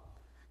อ่ะ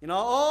you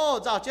know โอ้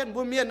เจ้าเช่น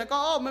บุญเมียนนะก็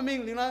โอ้ไม่มิง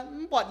หรือนะ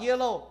ปอดเยอะ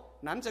โล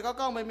นั้นจะก็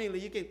ก้องไม่มิงหรือ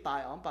ยิ่งเก่งตาย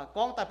อ๋อปะ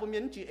ก้องแต่บุญเมีย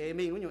นจีเอ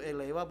มิงมันอยู่เอเ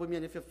ลยว่าบุญเมีย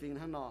นจะฟิง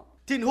ทั้งนอ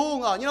ทิ้งหูง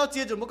อ่ะyou knowเจี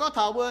ยนจุดมันก็เ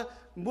ท้าบัว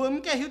มั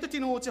นแก่หิวตัว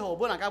ทิ้งหูจะโห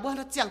บัวหนังกาบัว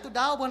น่ะจังตัว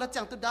ดาวบัวน่ะ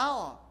จังตัวดาว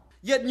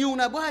เหยียดอยู่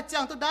นะบัวให้จั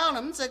งตัวดาวน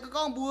ะมันใส่ก็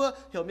ก้องบัว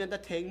เหี่ยวเมียนแต่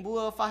เถงบัว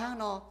ฟ้าห้าง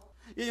นอ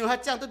อยู่ให้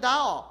จังตัวดา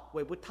วไ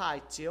ว้บัวถ่าย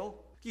เจียว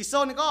กี่โซ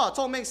นี่ก็ช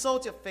งเมงโซ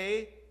เจ็บเฟ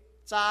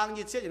จาง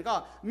ยี่เชี่ยอย่างก็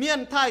เมียน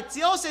ไทยเ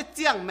จียวเสียเ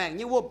จียงแมง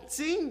ยี่วบจ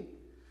ริง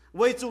ไ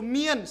ว้จู่เ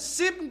มียน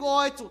10 งอ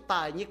ยจู่ต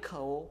ายยี่เข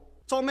า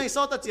ชงเมงโซ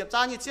ตะเจียบจ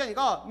างยี่เชี่ยอย่าง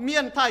ก็เมีย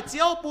นไทยเจี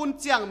ยวปูน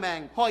เจียงแมง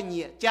หอยเห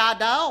ยียจ่า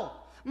ดาว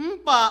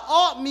ป่าอ้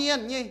อเมียน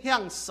ยี่เฮีย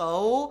งโซ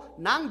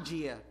นังเ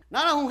จียนั่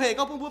นเราคงเห็น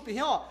ก็พูดไปเ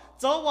หี้ย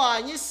เจ้าว่า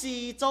ยี่สี่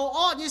เจ้า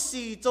อ้อยี่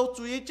สี่เจ้า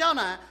จุยเจ้า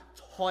น่ะ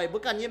หอยบุ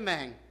กันยี่แม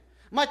ง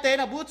ไม่เตะ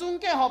น่ะบุจุง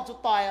แก่หอบจู่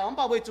ตายอ๋อ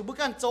ป่าไว้จู่บุ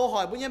กันโจหอ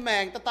ยบุยี่แม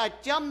งแต่ตาย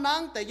จ้ำนั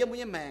งแต่ยังบุ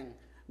ยี่แมง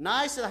นา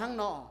ยเสียหัง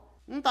นอ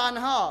ตาน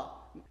ะฮะ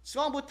ส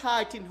องบุตรไท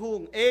ยทิ้งหุง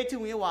ทิ้ง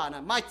หุงยี่ว่านะ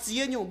ไม่เจี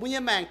ยนอยู่บุญ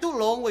ยังแมงตู้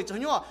หลงไว้จ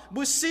นว่า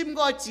บุซิม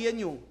ก็เจียน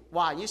อยู่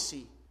ว่ายี่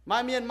สี่ไม่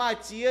เมียนไม่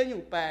เจียนอ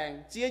ยู่แปง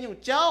เจียนอยู่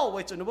เจ้าไว้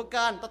จนนุบ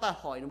กันตา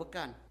หอยนุบ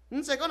กันนั่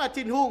นใส่ก็น่ะ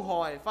ทิ้งหุงห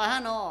อยไฟห้า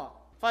นอ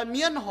ไฟเ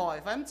มียนหอย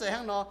ไฟมันใจห้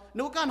างนอ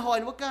นุบกันหอย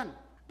นุบกัน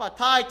ปัดไ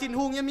ทยทิ้ง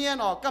หุงยี่เมียน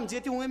ออกกำเจีย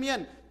ทิ้งหุงยี่เมียน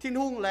ทิ้ง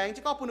หุงแหลงจ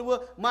ะก็ปุ่นนุบ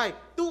ไม่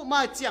ตู้ไม่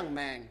เจียงแม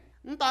ง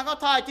นั่นตาก็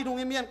ไทยทิ้งหุง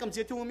ยี่เมียนกำเจี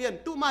ยทิ้งหุงยี่เมียน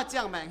ตู้ไม่เจี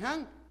ยงแมงหัง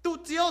ตู้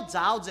เจียว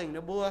จ้าวเจ๋งน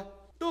ะบัว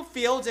都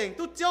feel 正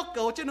都照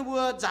狗这那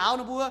波找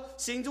那波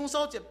心中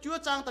所接主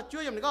张的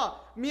主要那个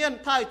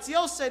面太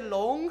照是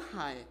龙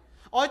海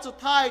爱做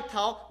太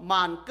头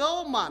慢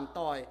狗慢代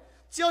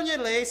照呢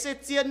你是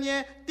见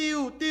呢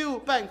丢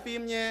病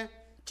film呢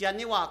见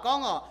你话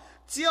讲哦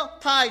照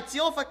太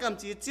照发咁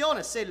子照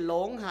呢是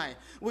龍係，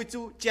會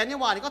做見你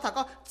話你講頭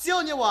講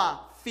照你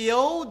話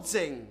feel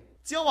正，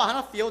照話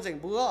喺度 feel 正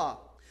不啊？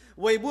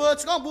為不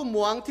講不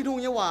忙聽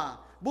你話，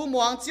不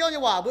忙照你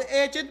話，不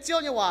agent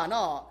照你話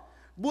喏。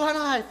不係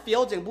係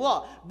feel 正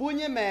不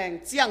一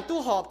命將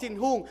都學天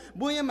空，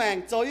不一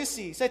命做一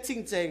時識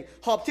清正，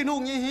學天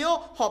空一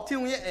曉，學天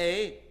空一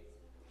A，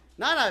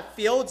 นั่น係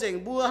feel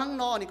正不ข้าง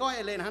นอก你講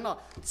อะไรข้างนอก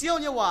เจ้า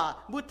เนี่ยว่า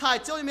บุไทย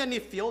เจ้าเนี่ย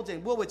นี่ feel 正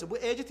不為咗不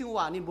A 就聽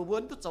話你不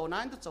揾都做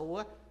นั่น都做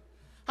啊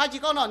hay chỉ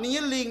có nó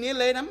นี่ลิงนี่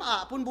เลยน้ำอ่ะ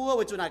ปุ่นบัว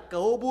為咗ไหนเก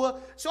าบัว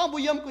ช่วงบัว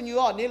ยำกันอยู่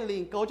อ่ะนี่ลิ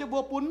งเกาจะบั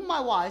วปุ่นไม่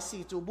ไหวสิ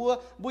จู่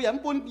บัวย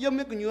ำปุ่นยำ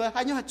กันอยู่ให้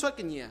ยังให้ช่วย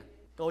กันเนี่ย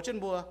เกาจน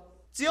บัว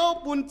เจ้า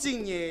ปุ่นจริง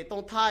เนี่ยตร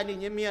งไทยนี่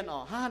เนี่ยเมียนอ๋อ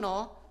ฮะเนา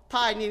ะไท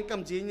ยนี่ก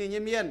ำจีเนี่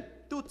ยเมียน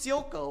ตู้เจ้า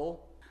เกา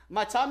ม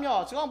าช้ำย่อ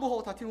ช่วงบัวห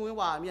กทัดทิ้งหัว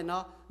ว่าเมียนเนา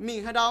ะมี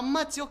ให้ดาวม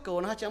าเจ้าเกา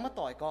นะจะมา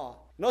ต่อยก่อ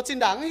nó trên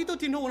đảng ấy tôi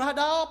tin hùng nó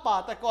đau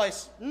bà tại coi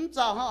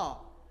cháu ha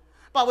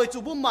bảo vệ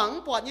chủ bu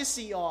mắng bọt như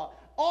xì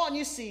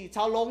như xì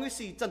chào lông như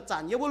xì chần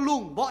chần như bu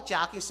lùng bỏ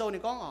trả kinh sâu này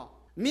con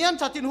miên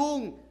cho thiên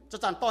hùng cho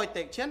chần tỏi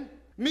tệ chen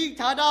mi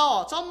thả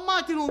đào cho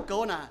mai thiên hùng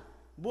cầu nè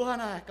bua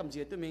này cầm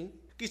gì tụi mình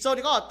kinh sâu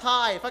này có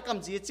thai phải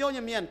cầm gì chiếu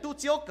như miên tu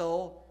chiếu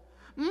cầu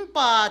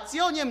bà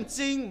chiếu nhầm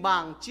chính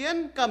bảng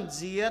chiến cầm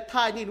gì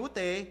thai nín út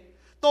tế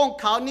tông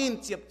khảo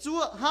nín chụp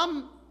chúa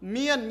hâm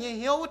miên như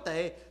hiếu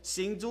tế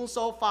sinh dung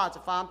sâu pha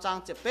cho phàm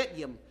trang chụp bết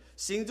yểm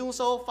sinh dung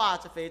sâu pha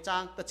cho phê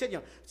trang tất chết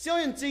nhầm chiếu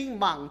nhầm chính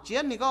bảng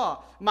chiến này có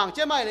bảng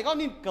chiến mày này có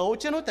nín cầu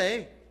chiến út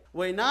tế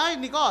vậy nãy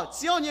này có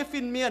chiếu như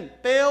phim miên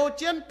bèo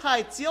chiến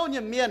thai chiếu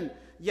nhầm miên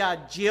và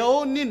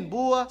chiếu nín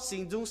bua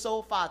sinh dung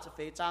sâu pha cho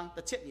phê trang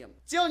tất chết nhầm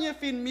chiếu như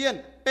phim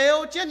miên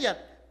bèo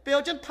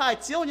chiến thai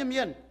chiếu nhầm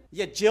miên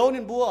giờ chiếu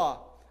nên bùa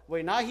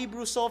vậy nãy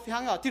Hebrew so phi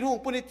hăng thiên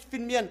hùng bùn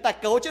phim miền tại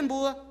cầu trên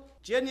bùa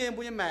chiến nhiên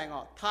bùn mẹ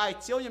ngọ thai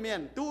chiếu như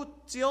miền tu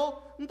chiếu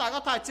ta có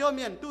thai chiếu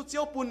miền tu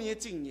chiếu bùn như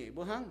chính nhỉ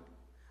bùa hăng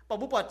bảo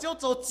bùa bảo chiếu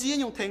cho chiến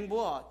dùng thành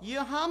bùa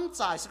ye ham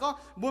giải sẽ có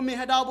bùn mình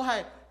hay đau bùa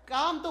hay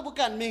cam tu bùa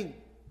cản mình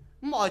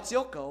mọi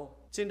chiếu cầu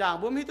trên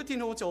đàng bùa mình tu thiên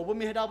hùng chỗ bùa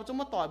mình hay đau bùa chúng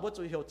mất tỏi bùa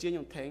chủ hiểu chiến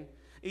dùng thành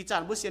ý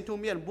chẳng bùa xiên thu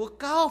miền bùa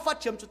cao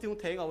phát chiếm cho thiên hùng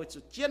thành ở với chủ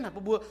chiến hay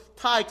bùa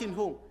thai thiên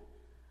hùng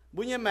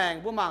bùa nhẹ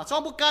mèng bùa mảng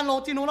sau bùa can lô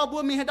thiên hùng là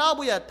bùa mình hay đau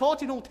bùa giờ thô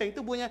thiên hùng thành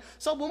tu bùa nhẹ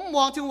sau bùa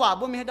mong thiên hỏa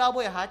bùa mình hay đau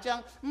bùa há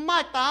chăng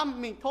mai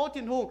tám mình thô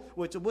thiên hùng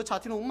với chủ bùa chào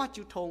thiên hùng mắt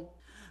chịu thông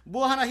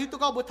bùa hana hít tu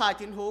cao bùa thai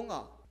thiên hùng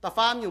ta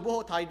phàm nhiều bùa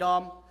hộ thai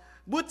đom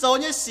bùa châu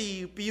như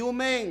xì biểu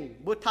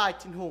mèng bùa thai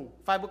thiên hùng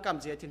phải bùa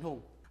cầm dễ thiên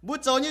hùng bùa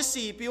châu như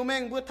xì biểu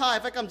mèng bùa thai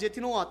phải cầm dễ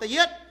thiên hùng ta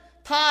yết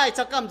thai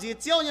cho cầm dễ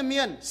chiếu như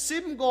miền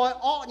sim gọi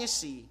như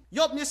xì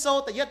yop như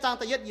sâu ta yết trang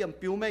ta yết yểm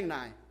biểu mèng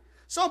này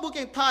sau bữa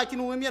keng thai thiên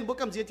hùng miền bữa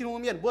cầm gì thiên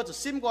hùng miền bữaจะ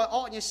ซิมกอ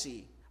ยnhư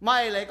xì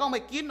mày lại có mày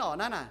kín ở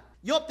นั่นน่ะ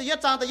ยบตะยัด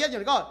จางตะยัดอย่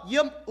างก็เยี่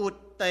ยมอุด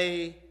เต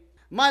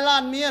ไม่ลา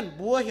นเมียน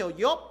บัวเหี่ยว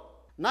ยบ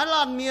นั่นล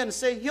านเมียนเ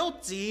สียเหี่ยว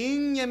จริง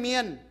เนี่ยเมีย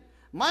น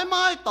ไ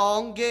ม่ตอ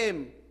งเกม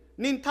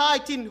นินทาย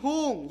ทินหุ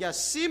งอย่า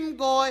ซิม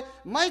กอย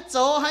ไม่เจ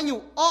อให้อยู่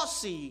อ้อ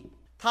สี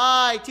ทา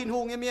ยทินหุ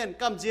งเนี่ยเมียน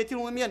กำจีทิน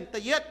หุงเนี่ยเมียนตะ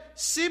ยัด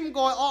ซิมก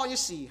อยอ้อเนี่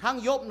ยสีหัง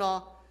ยบเนาะ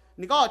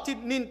นี่ก็ทิน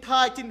นินท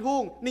ายทินหุ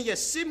งนี่อย่า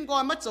ซิมกอ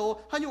ยไม่เจอ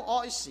ให้อยู่อ้อ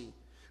สี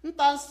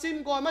但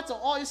心蓋乜做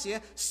惡嘅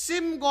事？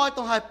心蓋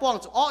都係幫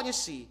做惡嘅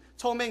事。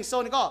聰明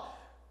數你個，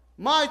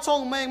ไม่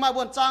聰明ไม่บ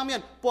นจาง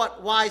面ปวด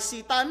วายสี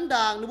ตัน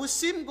ด่างหรือ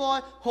ซิมกอย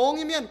หง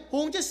เมียนห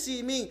งจะสี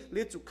มิงห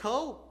รือจุเข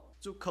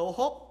าฮ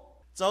บ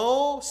เจ้า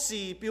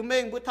สีผิวเม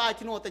งบุทาย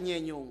ที่โนตะเนีย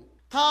ยง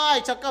ทาย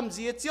จะกำ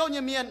จีเจียวเ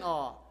นี่ยเมียน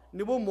ห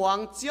รือหมวง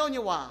เจียวเ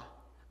นี่ยว่า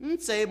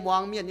เจหมว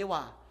งเมียนเนี่ยว่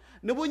า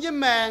หนูบุญยี่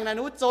แมงนะห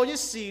นูโจยี่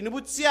สีหนูบุ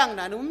ญเจียง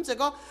นะหนูมันจะ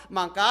ก็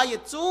มังกาอย่า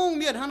จุ้งเ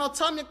มียนฮันนอ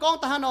ช้ำเนี่ยก้อง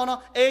ตาฮันนอเนาะ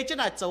จะไ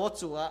หนโจ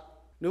จัว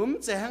หนูมัน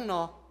จะฮันน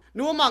อห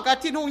นูมังกา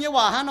ที่นุ่งยี่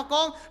ว่าฮันนอก้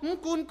องมัน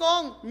กุนก้อ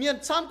งเมียน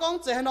ช้ำก้อง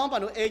จะฮันนอป่ะ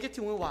หนูจะ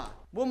ทิ้งยี่ว่า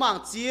บุญมัง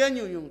เจียนอ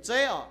ยู่เจ้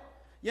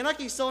ยังนัก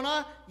กิโซนะ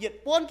เหยียด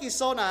ป้นกิโ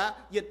ซนะ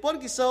เหยียดป้น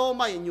กิโซ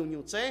มาอ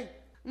ยู่เจ้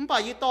มันป่ะ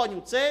ยี่ต่ออ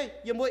ยู่เจ้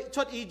ยังไม่ช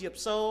ดอีเหยียบ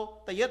โซ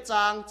แต่ยัดจ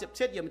างเจ็บเ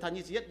ช็ดเยี่ยมทัน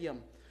ยี่เยี่ยม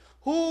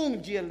หุ่ง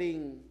เจียลิง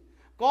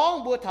ก้อง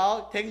บัวเถา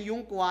เทงยุง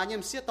กว่าเยี่ย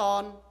มเสียตอ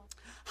น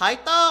หาย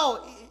เต้า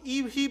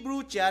ฮีบรู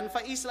เจนไฟ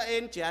อิสราเอ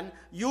ลเจน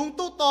ยุง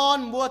ตู้ตอน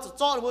บัวจะ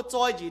จอดบัวจ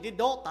อยจีดิ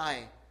โดตาย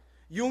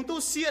ยุงตู้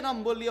เสียน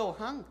ำบัวเลี้ยว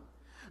หัง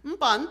มัน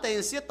ปั่นเต็ง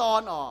เสียตอ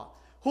น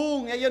หุ่ง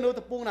ยันนูต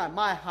ะปุงน่ะไ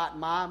ม่หัด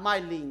มาไม่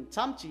ลิง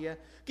ช้ำเจีย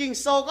กิ่ง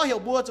โซก็เหี่ยว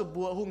บัวจะ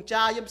บัวหุ่งจ้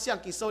าเยี่ยมเสียง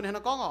กิ่งโซเนี่ยน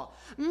ะก้อง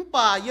มัน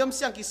ป่าเยี่ยมเ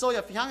สียงกิ่งโซอ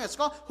ย่าฟิหังอย่า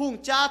ก็หุ่ง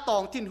จ้าตอ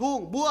งทินหุ่ง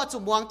บัวจะ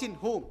มวงทิน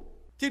หุ่ง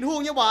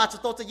เนี่ยว่าจะ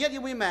โตจะเย็ดยั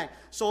งไม่แมง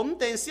สมเ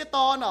ต็งเสียต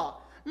อน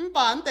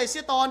ป่านแต่เสี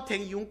ยตอนเถ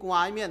งยุงกว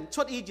ายเมียนช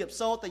ดอีเจ็บโ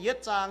ซแต่เย็ด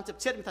จางเจ็บ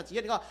เช็ดมันถัดเ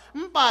ย็ดก็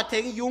ป่าเถ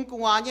งยุงก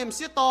วายเยี่ยมเ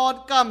สียตอน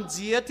กำเ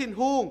จียทิน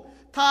หุง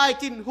ทาย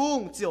ทินหุง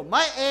เจียวไ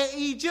ม่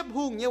อีเจ็บ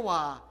หุงเนี่ยว่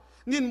า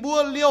นินบัว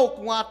เลี้ยวก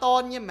วาตอ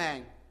นเนี่ยแมง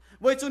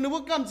ไว้จนนึกว่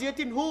ากำเจีย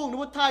ทินหุงนึก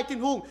ว่าทายทิน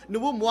หุงนึ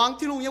กว่าหมวง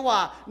ทินหุงเนี่ยว่า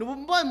นึกว่า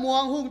ไม่หมว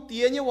งหุงเตี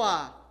ยเนี่ยว่า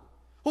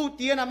หุงเ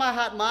ตียนะมา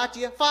หัดมาเ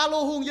จียฟาโล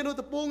หุงยันนู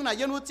ตะปุงนะ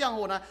ยันนูเจียงโห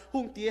นะหุ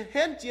งเตียเ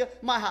ห็นเจีย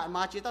มาหัดม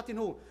าเจียต้าทิน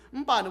หุ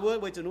งป่าหนู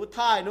ไว้จนหนูท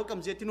ายหนูก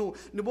ำเจียทินหุง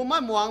หนูบ่ไม่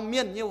มองเมี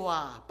ยนเนี่ยว่า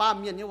ป้า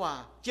เมียนเนี่ยว่า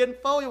เจียน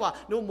เฝ้าเนี่ยว่า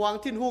หนูมอง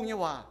ทินหุงเนี่ย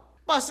ว่า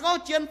ป่าสก้อง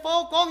เจียนเฝ้า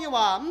กองเนี่ย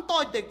ว่ามันต่อ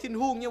ยเด็กทิน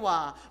หุงเนี่ยว่า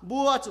บั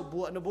วจุบั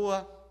วนะบัว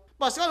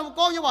ป่าสก้อง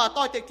กองเนี่ยว่า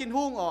ต่อยเด็กทิน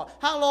หุง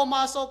ห้างโลมา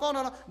โซกองน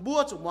ะบัว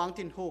จุมอง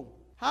ทินหุง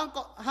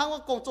ห้างว่า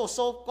กงโจโซ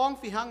กอง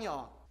ฝีห้างเนี่ย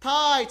ท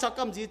ายจะก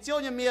ำจีเจียว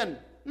เนี่ยเมียน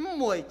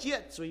มวยเจีย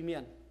จุยเมีย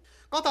น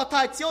ก็ถ้าท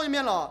ายเจียวเนี่ยเมี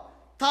ยน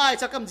ทาย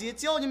จะกำจี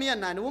เจียวเนี่ยเมียน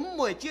ไหนหนู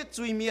มวยเจีย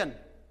จุยเมียน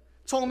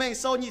ชงเมง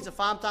โซนี่จะฟ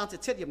าร์มจางจะ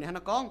เช็ดอย่างนี้น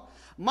ะก้อง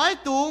ไม่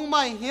ตุงไ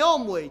ม่เหี้ยว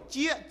มวยเ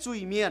จี๊ยจุย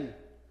เมียน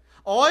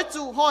อ้อย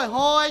จุห้อ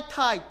ย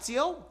ถ่ายเจี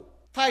ยว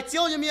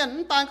อย่างเมียน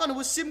ต่างก็หนู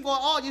ซิมก็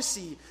อ้อยี่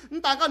สี่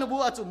ต่างก็หนู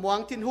จุมวง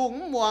ทินหุง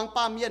มวงป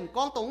าเมียน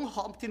ก้องตรงห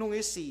อมทินหุง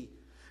ยี่สี่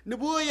หนู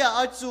อย่า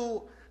จุ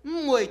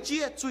มวยเจี๊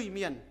ยจุยเ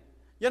มียน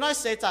ยังน้อย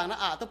เสจางนะ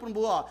ต้องปุ่น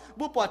บั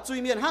วปอดจุย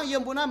เมียนห้างเยี่ย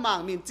มบุญน่าหมาง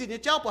มินจีน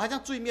เจ้าปอดให้จั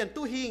งจุยเมียน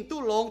ตู้หิงตู้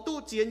หลงตู้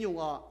เจียนอยู่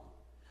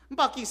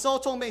ป่ากิ่งโซ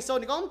ชงเมงโซ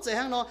นี่ก็เจ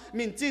ห้างน้อง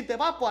มินจีนแต่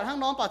ว่าปวดห้าง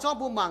น้องป่าชอบ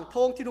บูหมังท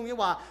งที่นุ่งยี่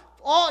ว่า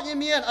อ้อยี่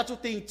เมียนจุ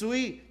ติงจุย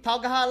เท้า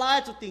กะฮาไล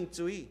จุติง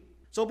จุย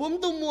số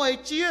bún tung mùi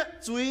chia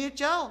chui như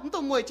cháu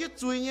tung mùi chia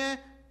chui như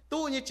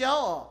tu như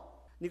cháu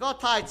你ก็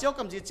ถ่ายเจียวก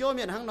ำจีเจียวเ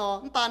มียนหังนอ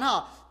ตาฮะ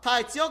ถ่า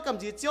ยเจียวก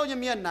ำจีเจียว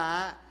เมียนหนา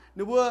ห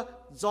นูบัว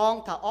จอง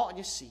ถ้าอ้อ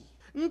ยี่สี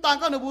ตา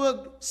ก็หนูบัว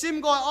ซิม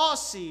ก้อยอ้อ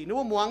สีหนู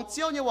บัวหมวงเ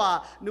จียวเนี่ยว่า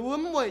หนูบัว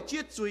มวยเจี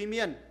ยจุยเมี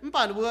ยนป่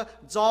าหนูบัว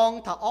จอง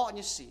ถ้าอ้อ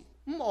ยี่สี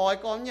อ้อย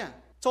ก่อนเนี่ย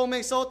ชงเม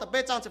งโซแต่เป้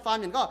จางจะฟัง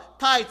เมียนก็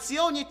ถ่ายเจี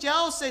ยวเนี่ยเจ้า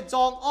เสจ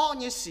องอ้อ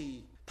ยี่สี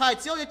ถ่าย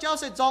เจียวเนี่ยเจ้า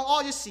เสจองอ้อ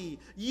ยี่สี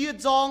ยี่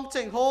จองเ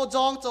จิงโฮจ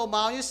องโจม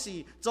ายี่สี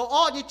โจอ้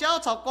อยี่เจ้า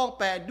ชาวกองแ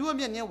ปดด้วยเ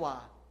มียนเนี่ยว่า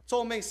ช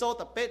งเมงโซแ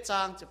ต่เป้จ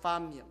างจะฟั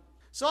งเมียน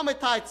所以咪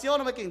太少，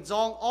你咪勁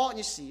裝惡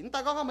嘅事，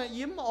大家講咪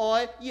掩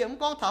愛掩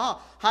光頭，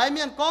下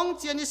面講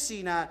正嘅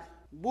事呢，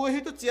每去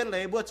都正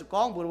嚟，每就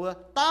講每，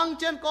當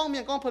正講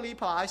面講普利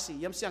普拉事，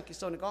咁先結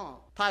束你講哦，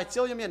太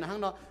少一面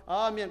行咯，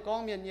面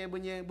講面嘢每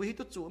嘢每去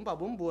都做，咁把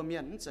本部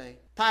面唔濟，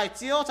太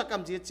少就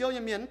咁子少一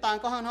面，但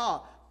講行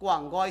嗬，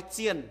廣外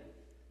正，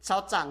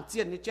炒長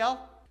正嘅招，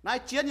乃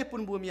正嘅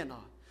本部面哦，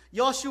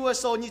要修嘅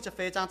時候你就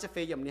非常之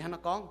非任你喺度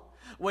講，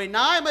為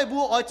乃咪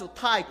部愛做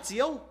太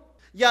少。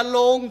อย่าล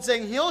งเจ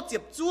งเหี่ยวเจ็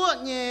บจั่ว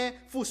เย่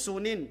ฟูสู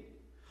นิน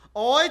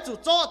อ้อยจู่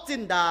จ่อจิ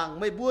นด่าง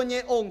ไม่บัวเย่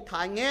องถ่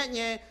ายแงะเ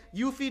ย่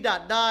ยูฟีดา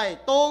ดได้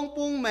ตรง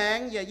ปุงแมง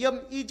อย่าเยี่ยม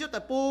อีจุดแต่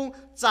ปุง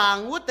จาง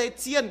วัดเต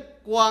เจียน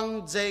กวาง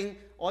เจง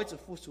อ้อยจู่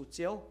ฟูสูเ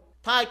จียว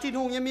ถ่ายทิ้งห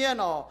งเมีย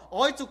นอ๋อ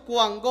อ้อยจู่กว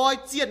างก้อย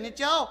เจียนนี่เ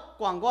จ้า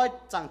กวางก้อย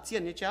จางเจีย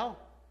นนี่เจ้า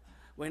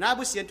เวลา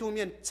บุเสียนทุ่งเ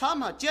มียนช้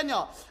ำหาเจียนเนี่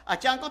ยอา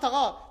จารย์ก็ทัก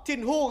ก็ทิ้ง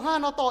หงห้า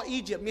เนาะต่ออี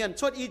ยิปต์เมียน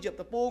ชดอียิปต์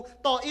ตะปู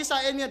ต่ออิสรา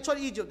เอลเมียนชด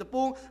อียิปต์ตะ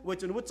ปูเว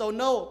จุนวุฒโจโ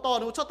น่ต่อ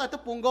หนูชดตายตะ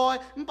ปูก้อย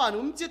ป่าหนู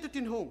เจียตุ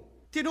ทิ้งหง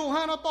ห้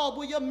าเนาะต่อ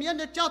บุยเมียนเ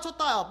นี่ยเจ้าชด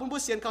ตายอ๋อบุ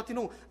เสียนเขาทิ้ง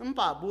หง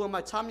ป่าบัวมา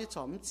ช้ำเนี่ย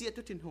ฉ่ำเจีย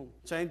ตุทิ้งหง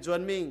ใช่จว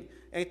นมิง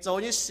ไอ้โจ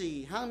ยี่สี่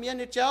ห้างเมียนเ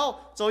นี่ยเจ้า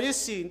โจยี่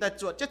สี่แต่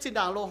จวดจะสิ่ง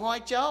ด่างโลหอย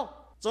เจ้า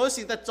โจยี่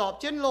สี่แต่จอบ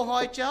เจนโลหอ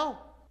ยเจ้า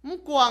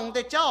กวางแ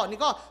ต่เจ้านี่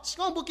ก็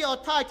บุกเกี่ยว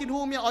ท้ายทิ้งหู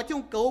เมียเอาทิ้ง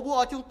เก่าบัวเ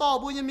อาทิ้งต่อ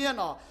บัวยังเมียน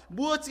อ๋อ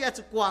บัวจะ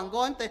จุกวางก้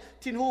อนแต่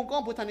ทิ้งหูก็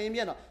บุทันเมี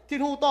ยนอ๋อทิ้ง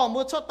หูต่อบั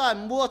วชดตาย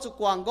บัวจุ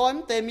กวางก้อน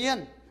แต่เมียน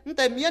เ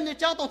นี่ย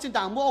เจ้าต้องจิน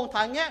ด่างบัวองท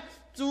างเงี้ย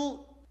จู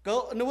เก่า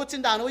หนูจิ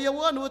นด่างหนูยัง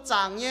ว่าหนูจ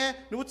างเงี้ย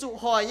หนูจุ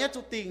หอยเงี้ย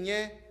จุติ่งเ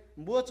งี้ย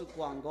บัวจุก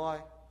วางก้อย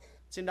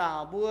จินด่าง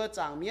บัวจ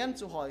างเมียน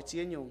จุหอยเจี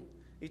ยนยง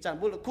อีจัน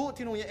บัวคู่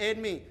ทิ้งหูยังเอ็น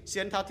มิเสี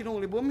ยนเท้าทิ้งหู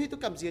หรือบัวมีตุ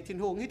กำเจียทิ้ง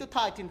หูมีตุ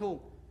ท้ายทิ้งหู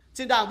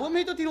จินด่างบัว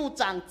มีตุทิ้งหู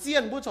จางเจีย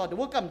นบัวชอด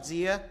บัวกำเ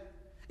จีย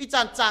อีจ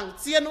านจาง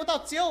เจียนว่าต่อ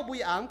เจียวบุย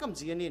อ่างกำเ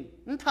จียนิน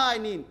นั่นทาย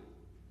นิน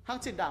ห้าง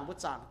จินด่างบุ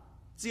จาง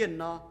เจียน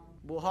เนาะ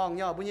บุห้อง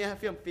ย่อบุญย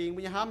เฟียมฟิงบุ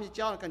ญยห้ามยี่เ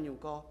จ้ากันอยู่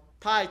ก็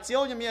ทายเจีย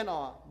วยังเมียนอ๋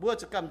อบัว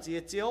จะกำเจีย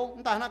เจียว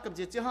นั่นแต่หน้ากำเ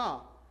จียเจียวฮะ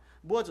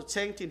บัวจะเช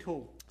งทิ้งหู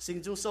สิง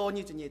จุโซ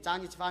นี่จะเหยียดจาง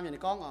ยี่ฟ้าเมียน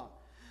ก้องอ๋อ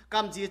ก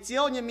ำเจียเจีย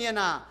วยังเมียน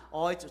อ่ะอ๋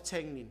อจะเช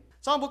งนิน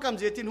สองบุกำเ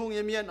จียทิ้งหู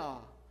ยังเมียนอ๋อ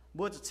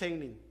บัวจะเชง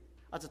นิน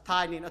อาจจะทา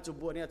ยนินอาจจะ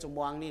บัวเนี่ยอาจจะม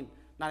วางนิน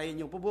นายอ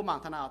ยู่บัวหมาง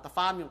ธนาแต่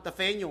ฟ้าอยู่แต่เฟ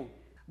ยอยู่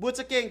บัวจ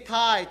ะเก่งท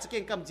ายจะเก่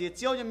งกำเจียเ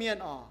จียวยังเมียน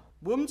อ๋อ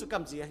บุ้มจุก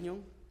ำเจียหยง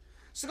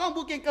สกอง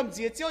บุกเก่งกำเ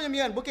จียเจียวยังเมี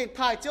ยนบุกเก่งไท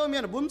ยเจียวเมีย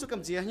นบุ้มจุก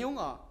ำเจียหยง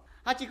อ๋อ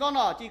ฮะจีก้อน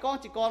อ๋อจีก้อ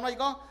นมาจี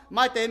ก้อนไ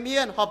ม่เตเมีย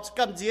นหอบจุ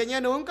กำเจียเนี่ย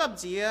หนุ่มกำ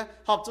เจีย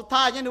หอบจุดไท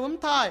ยเนี่ยหนุ่ม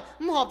ไทย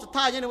หอบจุดไท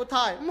ยเนี่ยหนุ่มไท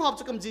ยหอบ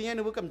จุกำเจียเนี่ยห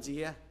นุ่มกำเจี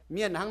ยเ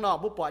มียนหังนอ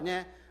บุปผาเนี่ย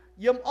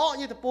เยี่ยมอ้อ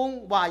ยี่ตะปุง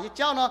วายยี่เ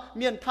จ้าเนาะเ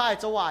มียนไทย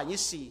จะวายยี่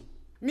สี่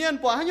เมียน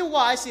ปวดให้ยุ่งว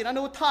ายสี่นะห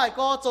นุ่มไทย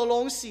ก็จะล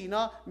งสี่เน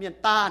าะเมียน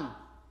ตาน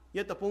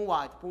ยี่ตะปุงวา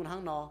ยตะปุงหั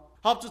งนอ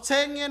หอบจุดเช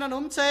งเนี่ยนะห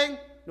นุ่มเชง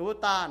หนุ่ม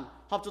ตาน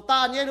หอบจุดตา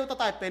นเนี่ยหนุ่มตะ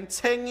ไตเป็นเช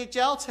งยี่เ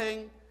จ้าเชง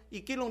อี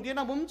กกินลงที่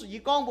นั่นมุ้งจุด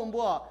ยี่ก้องบัว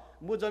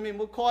บัวจะมี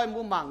บัวคอย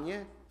บัวหมั่งเนี่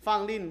ยฟัง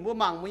ลินบัว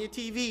หมั่งบัวยี่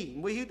ทีวี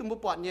บัวหิ้วตัวบัว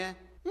ปอดเนี่ย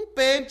มันเ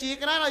ป็นจี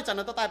ก็ได้เลยจัน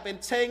ทร์ตะไตเป็น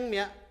เชงเ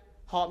นี่ย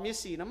หอบมี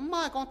สีน้ำไ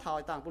ม้ก้องเท้า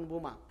ต่างปุ่นบัว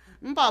หมั่ง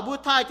มันป่าบัว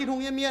ไทยทิ้งหง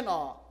เมียนอ๋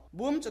อ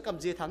บัวมันจะกำ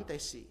เจียทันแต่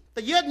สีแ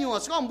ต่เย็ดอยู่อ่ะ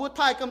สก็บัวไท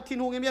ยกำทิ้ง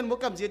หงเมียนบัว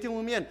กำเจียทิ้งห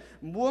งเมียน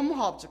บัวมัน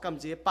หอบจะกำ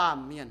เจียปาม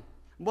เมียน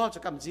บัวจะ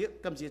กำเจี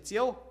ยเจี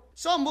ยว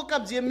ซ้อมบัวก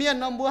ำเจียเมียน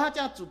เนาะบัวฮัจ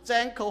จังจุดแจ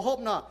งเขาหบ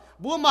เนาะ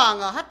บัวหมั่ง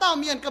อ่ะฮัตเต้า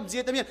เมียนกำเจี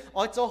ยแต่เมียนอ๋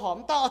อจะหอม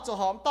เต้าจะ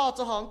หอมเต้าจ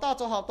ะหอมเต้า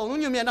จะหอมตรงนู้น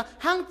อยู่เมียนเนาะ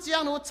ห้างเจียง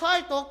หนูใช้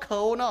ตัวเขา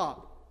เนาะ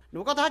หนู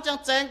ก็ฮัจจัง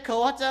แจงเขา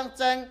ฮัจจังแ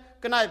จง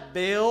ก็นายเบ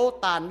ล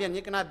ตานเมียน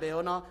นี่ก็นายเบล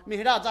เนาะมีใ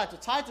ห้ได้ใจจุด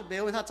ใช้จุดเบ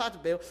ลถ้าใช้จุ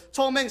ดเบลโช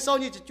ว์เมงโซ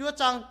นี่จะจั่ว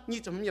จังนี่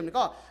จะมันอย่างนี้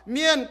ก็เ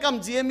มียนก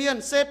ำเจียเมียน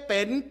เซเ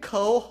ป็นเข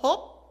าหบ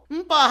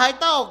ป่าให้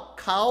เต้า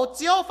เขาเ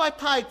จียวไฟ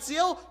ไทยเจี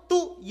ยวตุ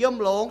เยี่ยม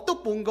หลงตุ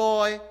ปุงกอ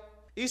ย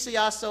อิสย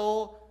าโซ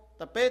แ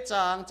ต่เป๊ะจ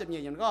างจะมี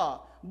อย่างก็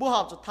บัวหอ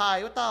บจุดไทย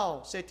ว่าเต้า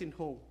เซตินห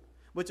ง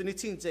บัวจุนี่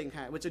ชิงเจงห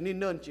ายบัวจุนี่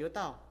เนินเจียวเ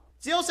ต้า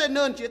เจียวเซเ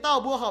นินเจียวเต้า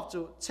บัวหอบ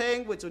จุเชง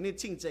บัวจุนี่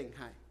ชิงเจง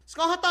หายส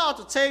ก็ให้เต้า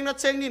จุเชงนะ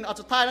เชงนินเอา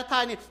จุไทยนะไท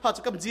ยนินหอบ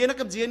จุกำเจียนะ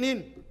กำเจียนิน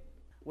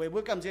เว้ยบั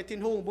วกำเจียติน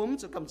หงบุ้ม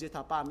จุกำเจียถ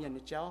าปาเมียน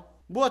นี่เจ้า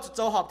บัวจุโจ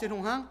หอบตินห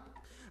งหั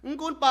ง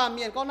กูนปาเ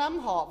มียนก็น้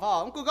ำหอบหอบ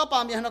กูก็ปา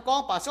เมียนนะก้อง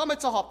ป่าก็ไม่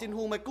จะหอบตินห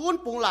งไม่กูน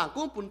ปุงหลัง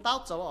กูนปุนเต้า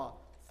เจ้า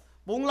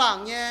ปุงหลัง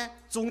เนี่ย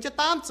จุงจะ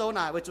ตามเจ้าห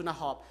น่ายไว้จุน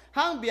หอบ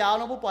ห้างเบียว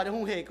น้องผู้ปล่อยในห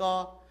งเหก็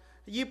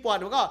ยี่ปวด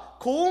มันก็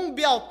คุ้งเ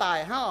บี้ยวตาย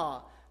ฮะ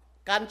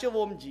การเชื่อว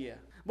มจี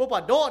บ่ปว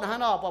ดโดนะฮะ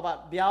เนาะปวด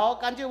เบี้ยว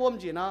การเชื่อวม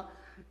จีเนาะ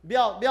เ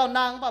บี้ยวน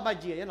างป่ะมา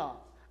จีเนาะ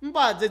มัน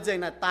ป่ะเจ๋ง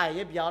ๆน่ะตาย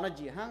ยี่เบี้ยวน่ะ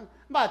จีฮะ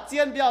ป่ะเจี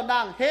ยนเบี้ยวนา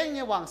งเฮง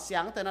ยี่หวังเสีย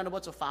งแต่นั่นบ่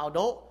จะฝ่าโด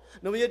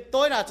หนูมีตั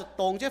วน่ะจะ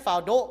ตรงเจ้าฝ่า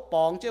โดป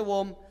องเจ้าว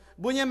ม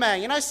bùa như mẹ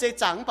như nói sẽ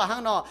chẳng bà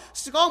hang nọ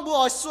con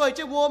bùa xuôi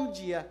chứ bùa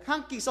gì à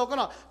hang kỳ sâu cái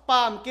nọ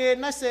bàm kê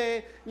nó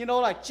sẽ you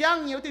know là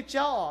trang nhiều tiêu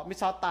cháu mình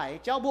sao tải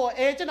cháu bùa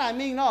ê chứ này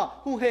mình nọ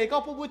hùng hề có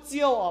bùa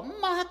chiêu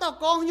mà tao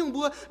con nhung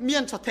bùa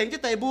miền chọt thèn chứ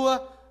tay bùa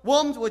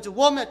bùa rồi chú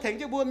bùa mẹ thèn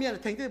chứ bùa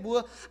miền thèn chứ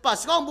bùa bà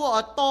con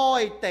bùa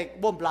tỏi tẹt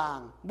bùa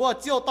làng bùa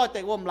chiêu tỏi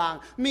tẹt bùa làng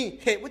mình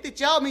hệ với tiêu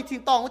cháu mình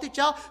thiên tòng với tiêu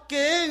cháu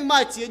kê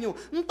mai chia nhung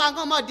tăng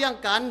có mai điang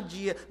cán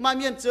gì mai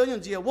miền chơi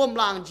nhung gì bùa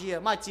làng gì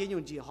mai chia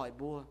nhung gì hỏi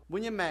bùa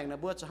như mẹ là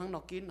bùa cho hang nó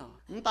kín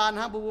nọ tan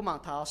ha bùa mảng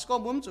thảo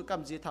con bùa chú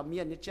cầm gì thảo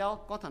miền như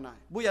cháu có thằng này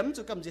bùa yếm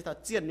chú cầm gì thảo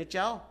chiên như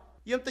cháu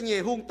yếm tự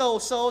nhiên hung tâu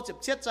sâu chụp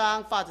chết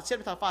trang pha chụp chết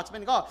thảo pha chụp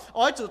bên có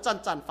ói chú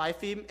chăn phải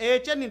phim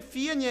trên nên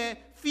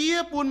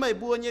phía buôn mày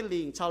bùa như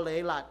liền chào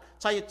lễ lại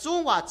chạy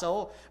trung hòa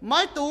châu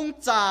máy tung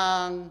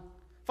chàng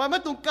phải máy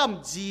tung cầm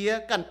dìa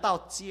cần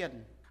tàu chiên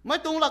máy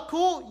tung là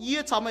khu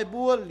yê chào mày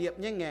bùa liệp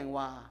như ngàn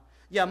hòa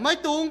và máy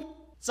tung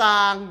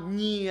chàng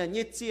nhìa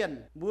như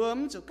chiên bùa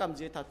chú cầm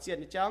dìa thảo chiên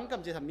như cháu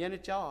cầm dìa thảo miên như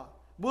cháu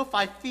bùa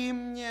phải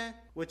phim nha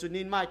với chú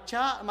nhìn mai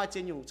cha mai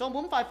chiên nhung trong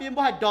bùa phải phim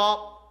bùa hay đọc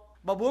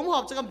bà bùa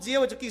họp cho cầm dìa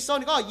với chú kỳ sau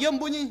này có yếm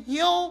bùa như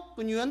hiếu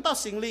của nhuyễn tao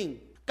sinh linh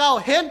cao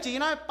hên chỉ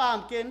nói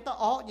bàm kén tao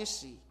ó như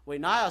xì vậy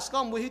nãy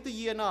con mua hít tự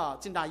nhiên nọ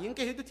chính đại những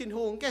cái hít tự thiên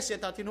hùng cái xe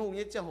tàu thiên hùng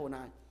như chơi hồ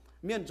này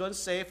miền chuẩn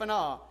safe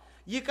nọ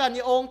y can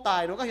như ông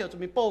tài nó có hiểu cho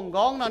mình bông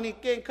gong nọ ni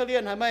keng khơi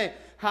liên hay mày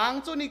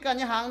hàng chỗ ni can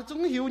như hàng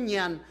chúng hiu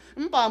nhàn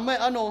bà mày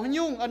anh ông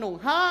nhung anh ông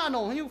ha anh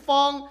ông nhung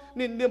phong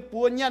ni niệm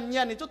buồn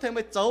nhàn ni chút thêm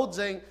mày chấu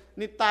dình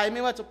ni tài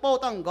mày mà chụp bao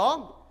tăng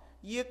gong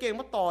y keng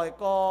mất tỏi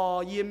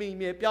co y mình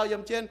miệt béo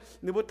yếm trên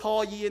ni bút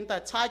thò y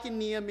tại trái trên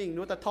nia mình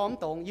nó tại thóm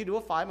tông y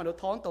đũa phải mà nó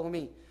thóm tông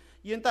mình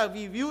y tại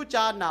review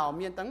cha nào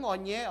miền tấn ngồi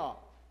nhé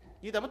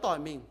y tại mất tỏi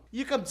mình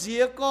y cầm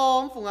dìa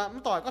con phụng mất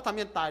tỏi có tham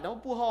miền tài đó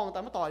bu hong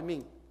tại mất tỏi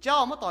mình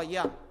cháu mất tỏi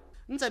yang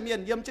nó chạy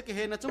miền yếm trước cái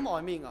hệ nó chúng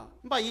mỏi mình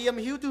bởi yếm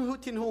hiếu tu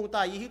thiên hùng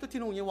tài hiếu tu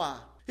thiên hùng như hòa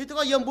hiếu tu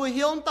có yếm bùi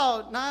hiếu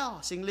tao nào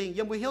sinh linh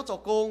yếm bùi hiếu cho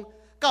công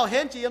cào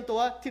hên chỉ yếmตั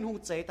วthiên hùng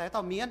chế tại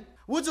tao miền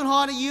vũ chuẩn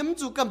họ này yếm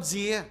chủ cầm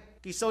dìa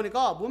kỳ sau này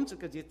có bún chủ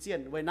cầm dìa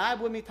chiên vậy nãy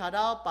bùi mi thà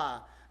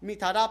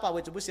đao bà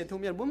với chủ bùi xiên thu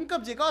miền bún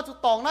cầm dìa có chủ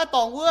tòng nãy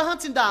tòng vừa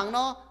hát xin đảng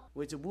nó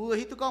với chú bùa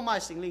hít có mai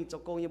sinh linh cho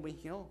công như bùi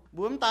hiếu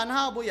bùa tàn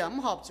hao bùi yếm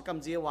họp cho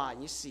cầm dìa hòa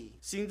như xì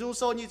sinh dung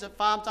sâu như chật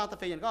farm trang tập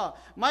phê nhận có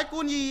mai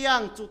cún y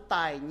yang chú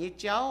tài như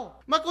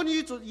cháu mai cún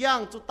y chú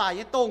yang chú tài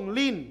như tông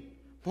linh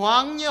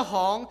hoàng như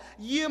hong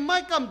yếm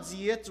mai cầm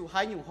dìa chú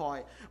hai nhung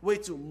hỏi với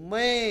chú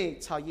mê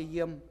chào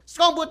yếm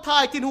con bùa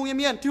thai thiên hùng yếm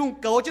miền thiên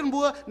hùng cấu chân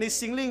bùa này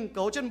sinh linh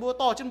cấu chân bùa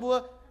to chân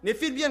bùa nếu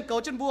phiên viên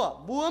cấu chân bùa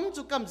bùa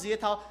chú cầm dìa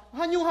thảo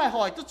hai nhung hai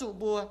hỏi chú chú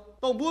bùa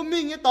tông bùa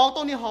mình như tông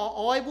tông ni họ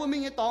oi bùa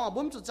mình như tông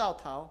bùa chú giáo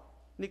thảo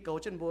ni cấu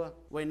chân bùa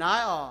vậy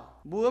nãy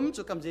bùa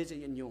chú cầm dìa chỉ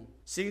nhận nhung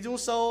sinh dung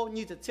sâu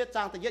nhưจะthiết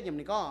trang tự nhất nhầm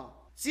này có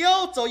chiếu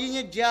châu như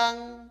như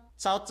giang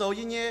chào châu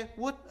như như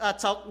vút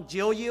chào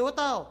chiếu yếu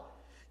tao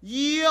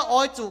yê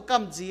oi chú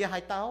cầm dìa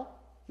hai tao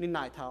ni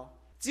nải thảo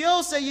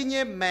chiếu sẽ như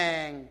như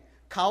mèng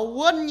khảo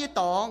quân như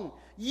tông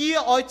yê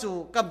oi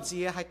chú cầm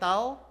dìa hai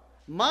tao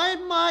mãi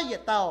mãi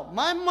yết tao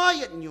mãi mãi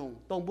yết nhung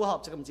tông bùa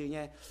học cho cầm dìa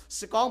nhé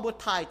sự con bùa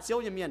thải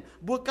chiếu như miền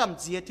bùa cầm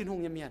dìa thiên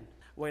hùng như miền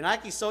vậy nãy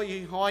kỳ sau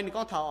y hoi ni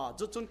con thảo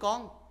rút chun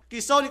con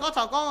kỳ sau ni con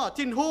thảo con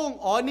thiên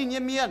hùng ở nín như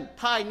miền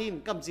thải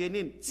nín cầm dìa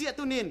nín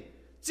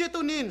chia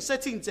tu nín sẽ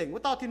chỉnh chỉnh của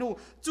tao thiên hùng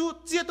chú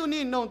chia tu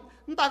nín nông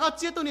ta có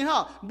chia tu nín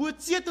ha bùa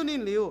chia tu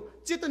nín liu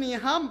chia tu nín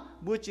ham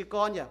bùa chỉ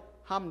con ya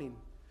ham nín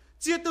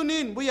chia tu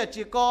nín bùa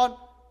chỉ con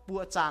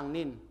bùa chàng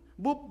nín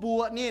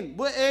bùa nín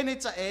bùa ê nín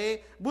chả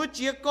ê bùa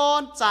chia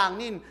con chàng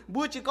nín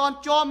bùa chỉ con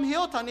chom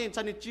hiếu thằng nín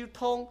cho nín chiêu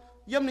thông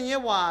yếm nín như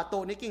hòa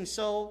tổ nín kinh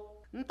sâu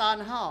tan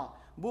ha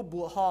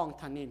bùa hong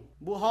thằng nín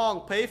bùa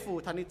hong phê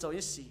phù thằng nín cho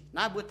như xì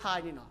nãy bùa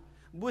thai nín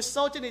bùa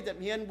sâu cho nín đẹp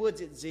hiền bùa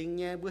dịch dính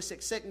nhé bùa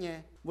sexy nhé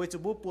với chú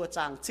bùa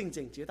chàng chỉnh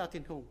chỉnh chế tao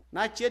thiên hùng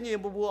nãy chiến như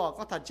bùa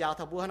có thật giáo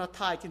thằng bùa nó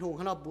thai thiên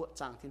hùng nó bùa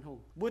chàng thiên hùng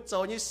bùa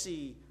cho như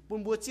xì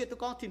bùa chia tôi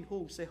có thiên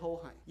hùng sẽ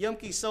hô hại yếm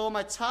kỳ sâu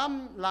mà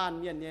chăm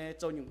lan miền nhé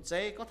cho nhung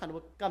chế có thằng bùa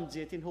cầm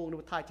dìa thiên hùng nó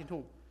thai thiên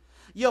hùng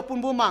giờ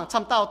bùa mảng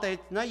chăm tao tê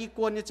nãy y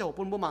quân như chỗ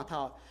bùa mảng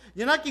thảo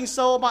giờ nãy kinh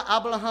sâu mà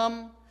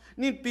Abraham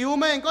nín biểu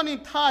mình có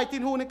nín thai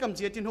thiên hùng nín cầm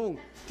dìa thiên hùng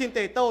thiên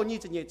tề tô như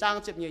chỉ nhẹ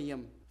trang chụp nhẹ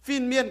yếm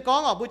phiên miền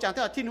có ở bùa chàng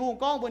thế là thiên hùng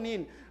có bùa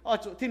nín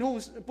thiên hùng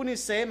bùa nín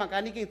xé mà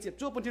cái nín kinh chụp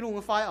chút bùa thiên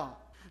hùng phai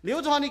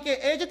nếu cho nín cái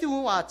ế cho thiên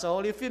hùng hòa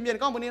châu liền phiên miền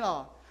có bùa nín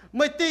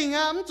mày tình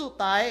chú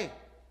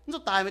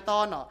tài mày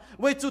to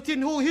vậy chú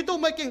thiên hùng hít tu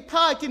mày kinh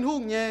thai thiên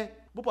hùng nhé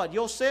bùa bảo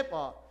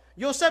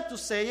Joseph chú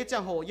xé như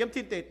chàng hồ yếm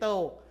thiên tề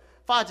tô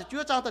pha chỉ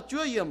chúa trang thật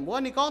chúa yếm bùa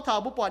nín con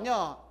thảo bùa bảo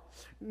nhở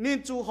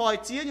nên chú hỏi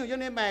chia nhiều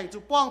nên mèng chú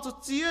quang chú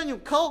chia nhiều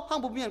khâu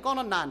hàng bụng miền con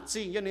nó nản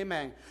chỉ nên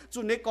mèng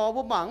chú nên có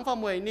bụng mảng và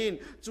mười nên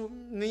chú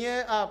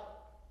nên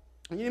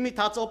như mình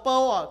tháo châu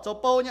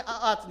bao nhá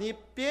như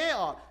bế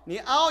như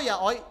áo ya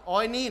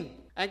oi nên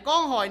anh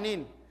con hỏi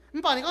nên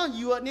mình bảo này con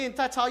dừa nên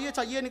ta chào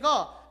ye này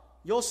có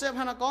Joseph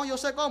hay là con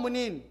Joseph có mình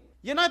nên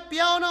ye nói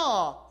béo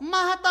nó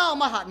mà tao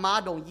mà hạt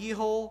mà đồng yi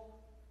hồ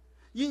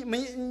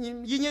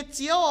yi như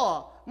chiếu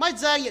mai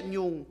ra hiện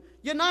nhung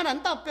yên nói nắn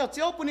tao bèo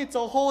chiếu bún đi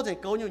châu hô thì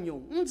cấu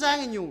nhung giang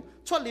cái nhung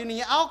chuột liu này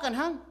áoกัน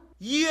hăng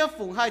yê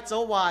phụng hai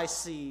châu hoài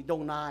xì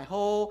đồng nài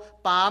hô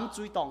bám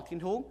chui tòng thiên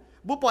hùng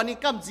บุปผานี่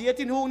กำเจีย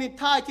ทินหูนี่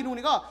ท้ายทินหู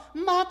นี่ก็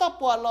มาตา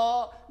ปวดหรอ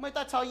ไม่ต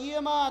าชาวเยี่ย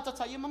มาจะช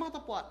าวเยี่ยมาต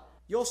าปวด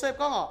โยเซฟ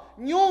ก็อ๋อ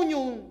ยุ่ง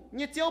เ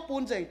นี่ยเจ้าปู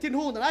นเจงทิน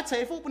หูแต่ละเช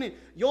ฟูปุ่นนี่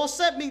โยเซ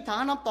ฟมิงถา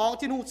น้ำตอง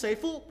ทินหูเช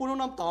ฟูปูน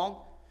น้ำตอง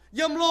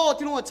ยำโล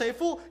ทินหูเช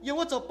ฟูยำ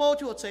ว่าจะโป้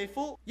ที่หัวเช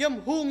ฟูย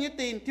ำหุงยี่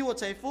ตีนที่หัว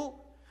เชฟู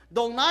ด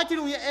งน้าทิน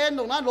หูยี่เอ็นด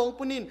งน้าลง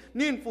ปุ่นนี่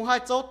นินฝูงให้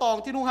เจ้าตอง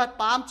ทินหูให้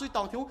ปามจุยต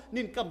องทินหู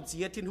นินกำเจี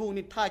ยทินหู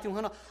นี่ท้ายทินหูเข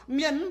าเนาะเ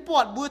มียนปว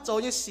ดบัวโจ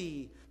ยี่สี่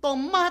ตรง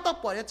มาต้อง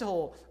ปล่อยเนี่ยจะโห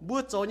บัว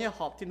โจเนี่ยห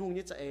อบทิ้นหงเ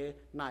นี่ยจะ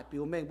นายปิ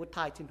วแมงบุตรไท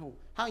ยทิ้นหง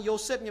ห้างโย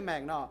เซฟเนี่ยแม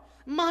งเนาะ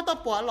มาต้อง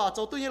ปล่อยหล่อโจ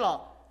ตุ้ยเนี่ยหล่อ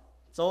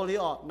โจลี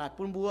ออกนาย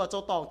ปุ่นบัวโจ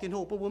ตองทิ้นห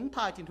งปุ่นบุ้มไท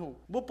ยทิ้นหง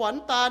บุปผล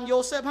ตาลโย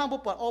เซฟห้างบุ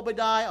ปผลโอบา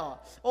ดายออก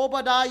โอบา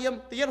ดายยม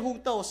ตียหง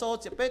โตโซ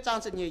เจ็บเป๊ะจาง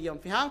เสียเยี่ยม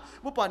พี่ห้าง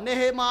บุปผลเนเ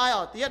ฮมายอ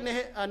อกตียเ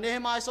นเฮ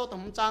มายโซต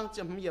หงจางเ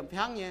จ็บเยี่ยมพี่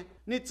ห้างเนี่ย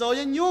นี่โจ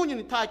ยังยุ่งอยู่ใ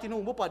นไทยทิ้นห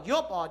งบุปผลย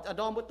บออกอ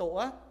ดอมบุตโต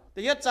ะ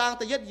ตียจาง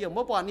ตียเยี่ยม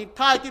บุปผลนี่ไท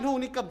ยทิ้นหง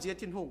นี่กำเจีย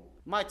ทิ้นหง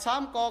ไม่ช้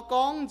ำก็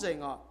ก้องเจง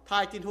อ่ะทา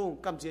ยทินหง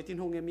กำเจียทิน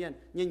หงเงี้ย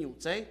ยังอยู่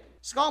เจ๊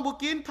สกองบุ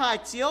กินทาย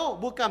เจียว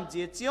บุกำเ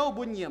จียเจียว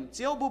บุเหยี่ยมเ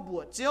จียวบุบั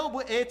วเจียวบุ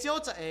เจียว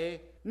จะ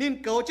นิน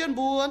เก่าเช่น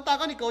บัวตา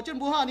ก็นี่เก่าเช่น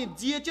บัวฮะนินเ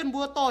จียเช่นบั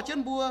วต่อเช่น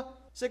บัว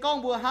สกอง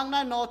บัวห้าง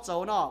นั่นนอเจ้า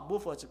เนาะบัว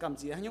ฝนจะกำเ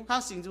จียให้ยุ่งห้า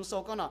งสิงจุโซ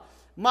ก็เนาะ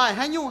ไม่ใ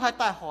ห้ยุ่งให้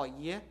ตายหอยเ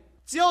ย่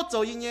เจียวเจ้า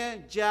ยิ่งเย่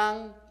จัง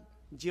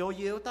เจียวเ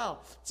ยี่ยวเต้า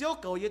เจียว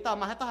เก่าเยี่ยวเต้า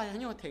มาให้ตายให้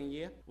ยุ่งถึงเ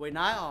ย่ไว้น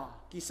ายอ๋อ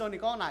กิโซนี่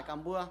ก็นายก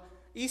ำบัว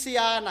อีเซีย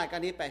นายกัน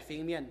นี้ไปฟิง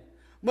เมียน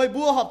ไม่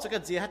บัวหอบจะกระ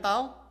เจียให้เต้า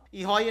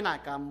อีหอยนาย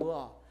กำบัว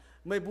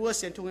ไม่บัวเ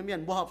สียนทุ่งเมียน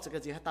บัวหอบจะกร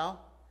ะเจียให้เต้า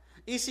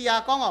อีเซีย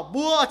ก็อ๋อ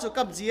บัวจะก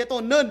ำเจียตัว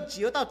เนินเ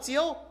จียวเต้าเจี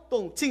ยวตร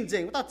งชิงเจ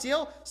งเต้าเจียว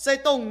ใส่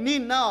ตรงนิ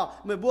นนะอ๋อ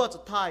ไม่บัวจะ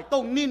ถ่ายตร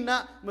งนินนะ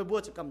ไม่บัว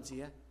จะกำเจี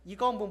ยอี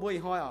ก้องบัวอี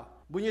หอยอ๋อ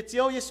บุญเจี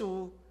ยวเยซู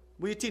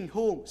บุญทิ้งห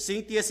งสิง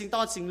เตียสิงต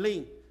อนสิงลิง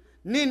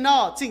นินนะ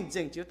ชิงเจ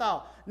งเจียวเต้า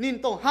นิน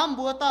ตรงห้าม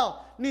บัวเต้า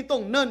นินตร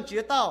งเนินเจีย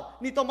วเต้า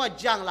นินตรงมา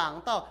จางหลัง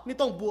เต้านิน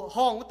ตรงบัว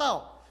ห้องเต้า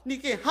นี่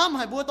เกี่ยห้ามใ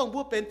ห้บัวต้องบั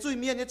วเป็นจุย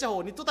เมียนเนี่ยจะโห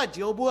นี่ตัวตาเ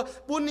จียวบัว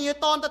ปุ่นนี่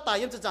ตอนตาตาย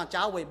ยังจะจางจ้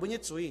าเว่ยบุญเนี่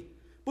ยจุย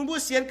ปุ่นบัว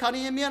เสียนเขา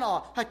นี่เมียนอ๋อ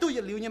ให้ตู้อ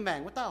ย่าลิ้วเนี่ยแม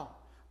งว่าเต้า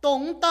ตร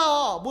งเต้า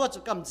บัวจะ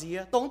กำเจีย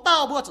ตรงเต้า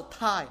บัวจะท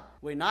าย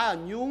เว้ยน้า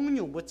ยุ่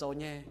งบัวโจ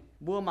เนี่ย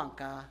บัวมัง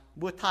กา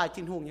บัวทาย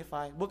ทิ้งหงเนี่ยไฟ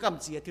บัวก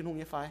ำเจียทิ้งหง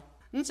เนี่ยไฟ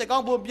นั่นจะก็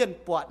บัวเบียน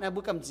ปวดนะบั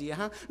วกำเจีย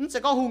ฮะนั่นจะ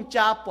ก็หุง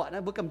จ้าปวดนะ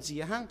บัวกำเจี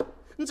ยฮะ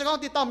นั่นจะก็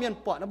ตีต้อมเมียน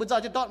ปวดนะบัว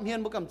จะดอดเมียน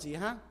บัวกำเจีย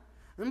ฮะ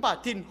นั่นป่า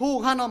ทิ้งหง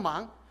ฮะน้องหมั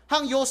งห้า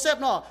งโยเซฟ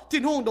เนาะทิ้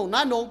งหงดงน้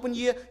าหนงเป็น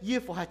เย่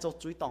ฝอยโจ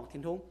จุยตองทิ้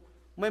งหง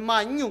ไม่มา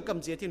ยุ่งก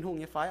ำเจียทิ้งหง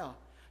เนี่ยไฟอ๋อ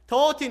โท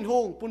ทิ้งห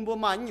งปุ่นบัว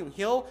มายุ่งเ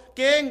หี้ยวเ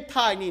ก่งท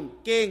ายนิน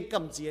เก่งก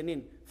ำเจียนิ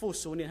นฟู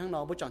สูนินห้างน้อ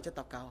งบัวจังจะต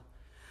ะเกา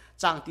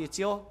จางตีเ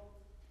จียว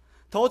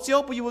โทเจียว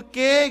ไปอยู่เ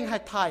ก่งให้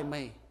ทายไ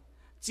ม่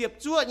เจ็บ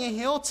จ้วเนี่ยเ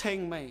หี้ยวเชง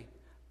ไม่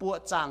ปวด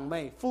จางไม่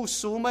ฟู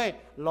สูไม่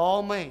ล้อ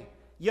ไม่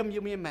เยี่ยม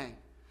ยี่แมง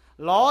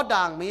ล้อด่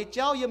างไม่เ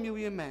จ้าเยี่ยม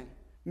ยี่แมง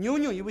ยุ่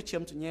งอยู่เฉีย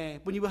มจุดเนี่ย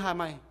ปุ่นอยู่หายไ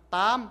ม่ต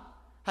าม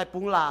ให้ปุ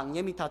งหลางเ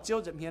นี่ยมีถาเจียว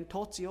จะเห็นโท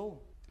เจียว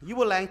อยู่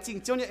แรงจริง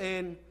เจียวเนี่ยเอ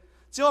ง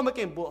เจียวไม่เ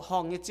ก่งบวห้อ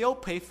งเนี่ยเจียว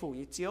เพยฝูเ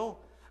นี่ยเจียว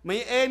ไม่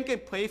เอ็นเก่ง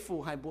เพยฝู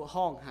ให้บว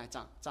ห้องหาย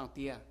จางเ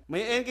ตียไม่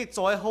เอ็นเก่งจ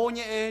อยโฮเ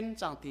นี่ยเอ็น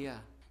จางเตีย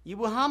อ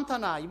ยู่ห้ามท่า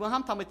นาอยู่ห้า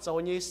มทำให้โจ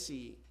เนี่ยสี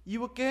อ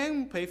ยู่เก่ง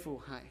เพยฝู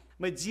ให้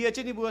ไม่เจียเจ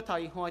นี่บัวไท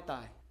ยห้อยตา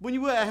ยบุญอ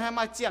ยู่ให้ม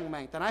าเจียงแม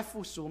งแต่นายฟู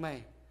สูไม่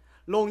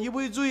ลงอยู่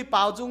จุยเป่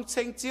าจุงเช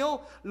งเจียว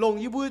ลง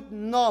อยู่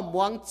นอมห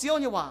วังเจียว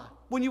เนี่ยว่า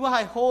บุญอยู่ให้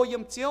โฮย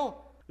มเจียว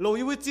ลงอ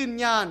ยู่จิน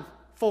ยาน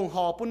ฝงห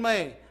อปุ่นไม่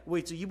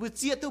为主一部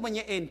接都蛮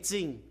眼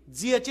睛，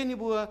接着你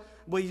不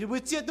为一部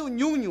接都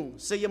扭，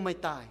谁也没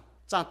带。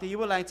长地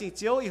不来进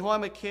招，以后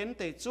没看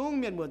得中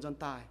面没人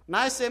带。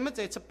那些没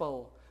在吃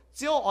饱，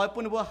招爱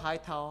ปุ่น不海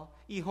淘，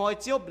以后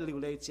招流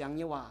泪讲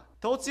的话，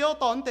头招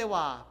当的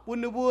话，ปุ่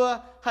น不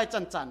还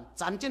真正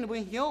不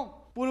晓，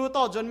ปุ่น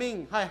到人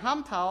民还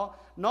喊头，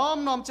น้อ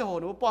มจะโห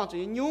นูป้องจะ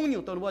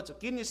扭ตัวว่าจะ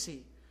กินนี่สิ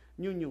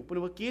扭ปุ่น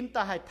不กินแ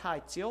ต่ให้ถ่าย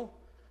招，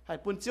ให้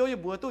ปุ่น招อย่า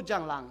บัวตู้จั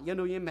งหลังยัน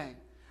ดูยังแมง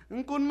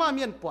คุณมาเ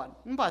มียนปวด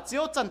ป่าเจีย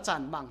วจั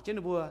นมังเจน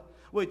บัว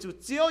ไว้จู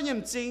เจียวยิม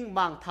จริง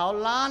มังเท้า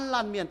ล้า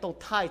นเมียนตรง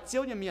ไทยเจีย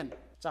วยิมเมียน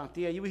จางเ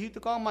ตียอยู่วิธีตุ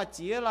กองมาเ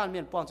จียล้านเมี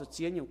ยนป้องจะเ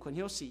จียอยู่คนเ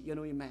หี้ยวสียัน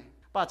ดูยังแมง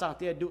ป่าจางเ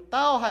ตียดุเ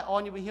ต้าให้ออ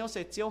นอยู่วิเหี้ยวเส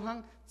เจียวหัง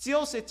เจีย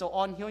วเสจะอ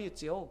อนเหี้ยวอยู่เ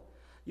จียว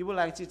อยู่บนแ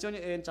รงจีเจียว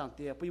นี่เองจางเ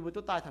ตียไปอยู่บน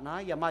ตู้ใต้ฐานะ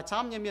อย่ามาช้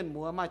ำยิมเมียน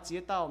มัวมาเจีย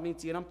เต้ามี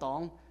เจียน้ำตอ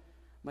ง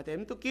มาเต็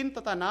มตุกินตั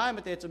วตาหน้าม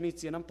าเต็มจะมีเ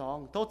จียน้ำตอง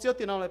โตเจียว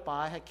ตีน้องเลยไป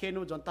ให้เค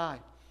นูจนตาย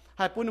ใ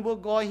ห้ปุ่นบัว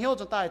กอยเหี้ยว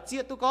จนตายเจี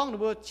ยตุกอง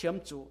บัวเฉียม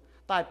จู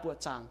ตายปวด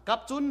จางกับ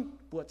จุน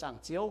ปวดจาง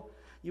เจียว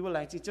อยู่บนแร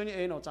งจีเจียวนี่เอ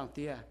งเอาจางเ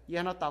ตียยั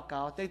นเอาเต่าเก่า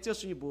เตเจียว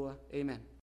สุญบัวเอเมน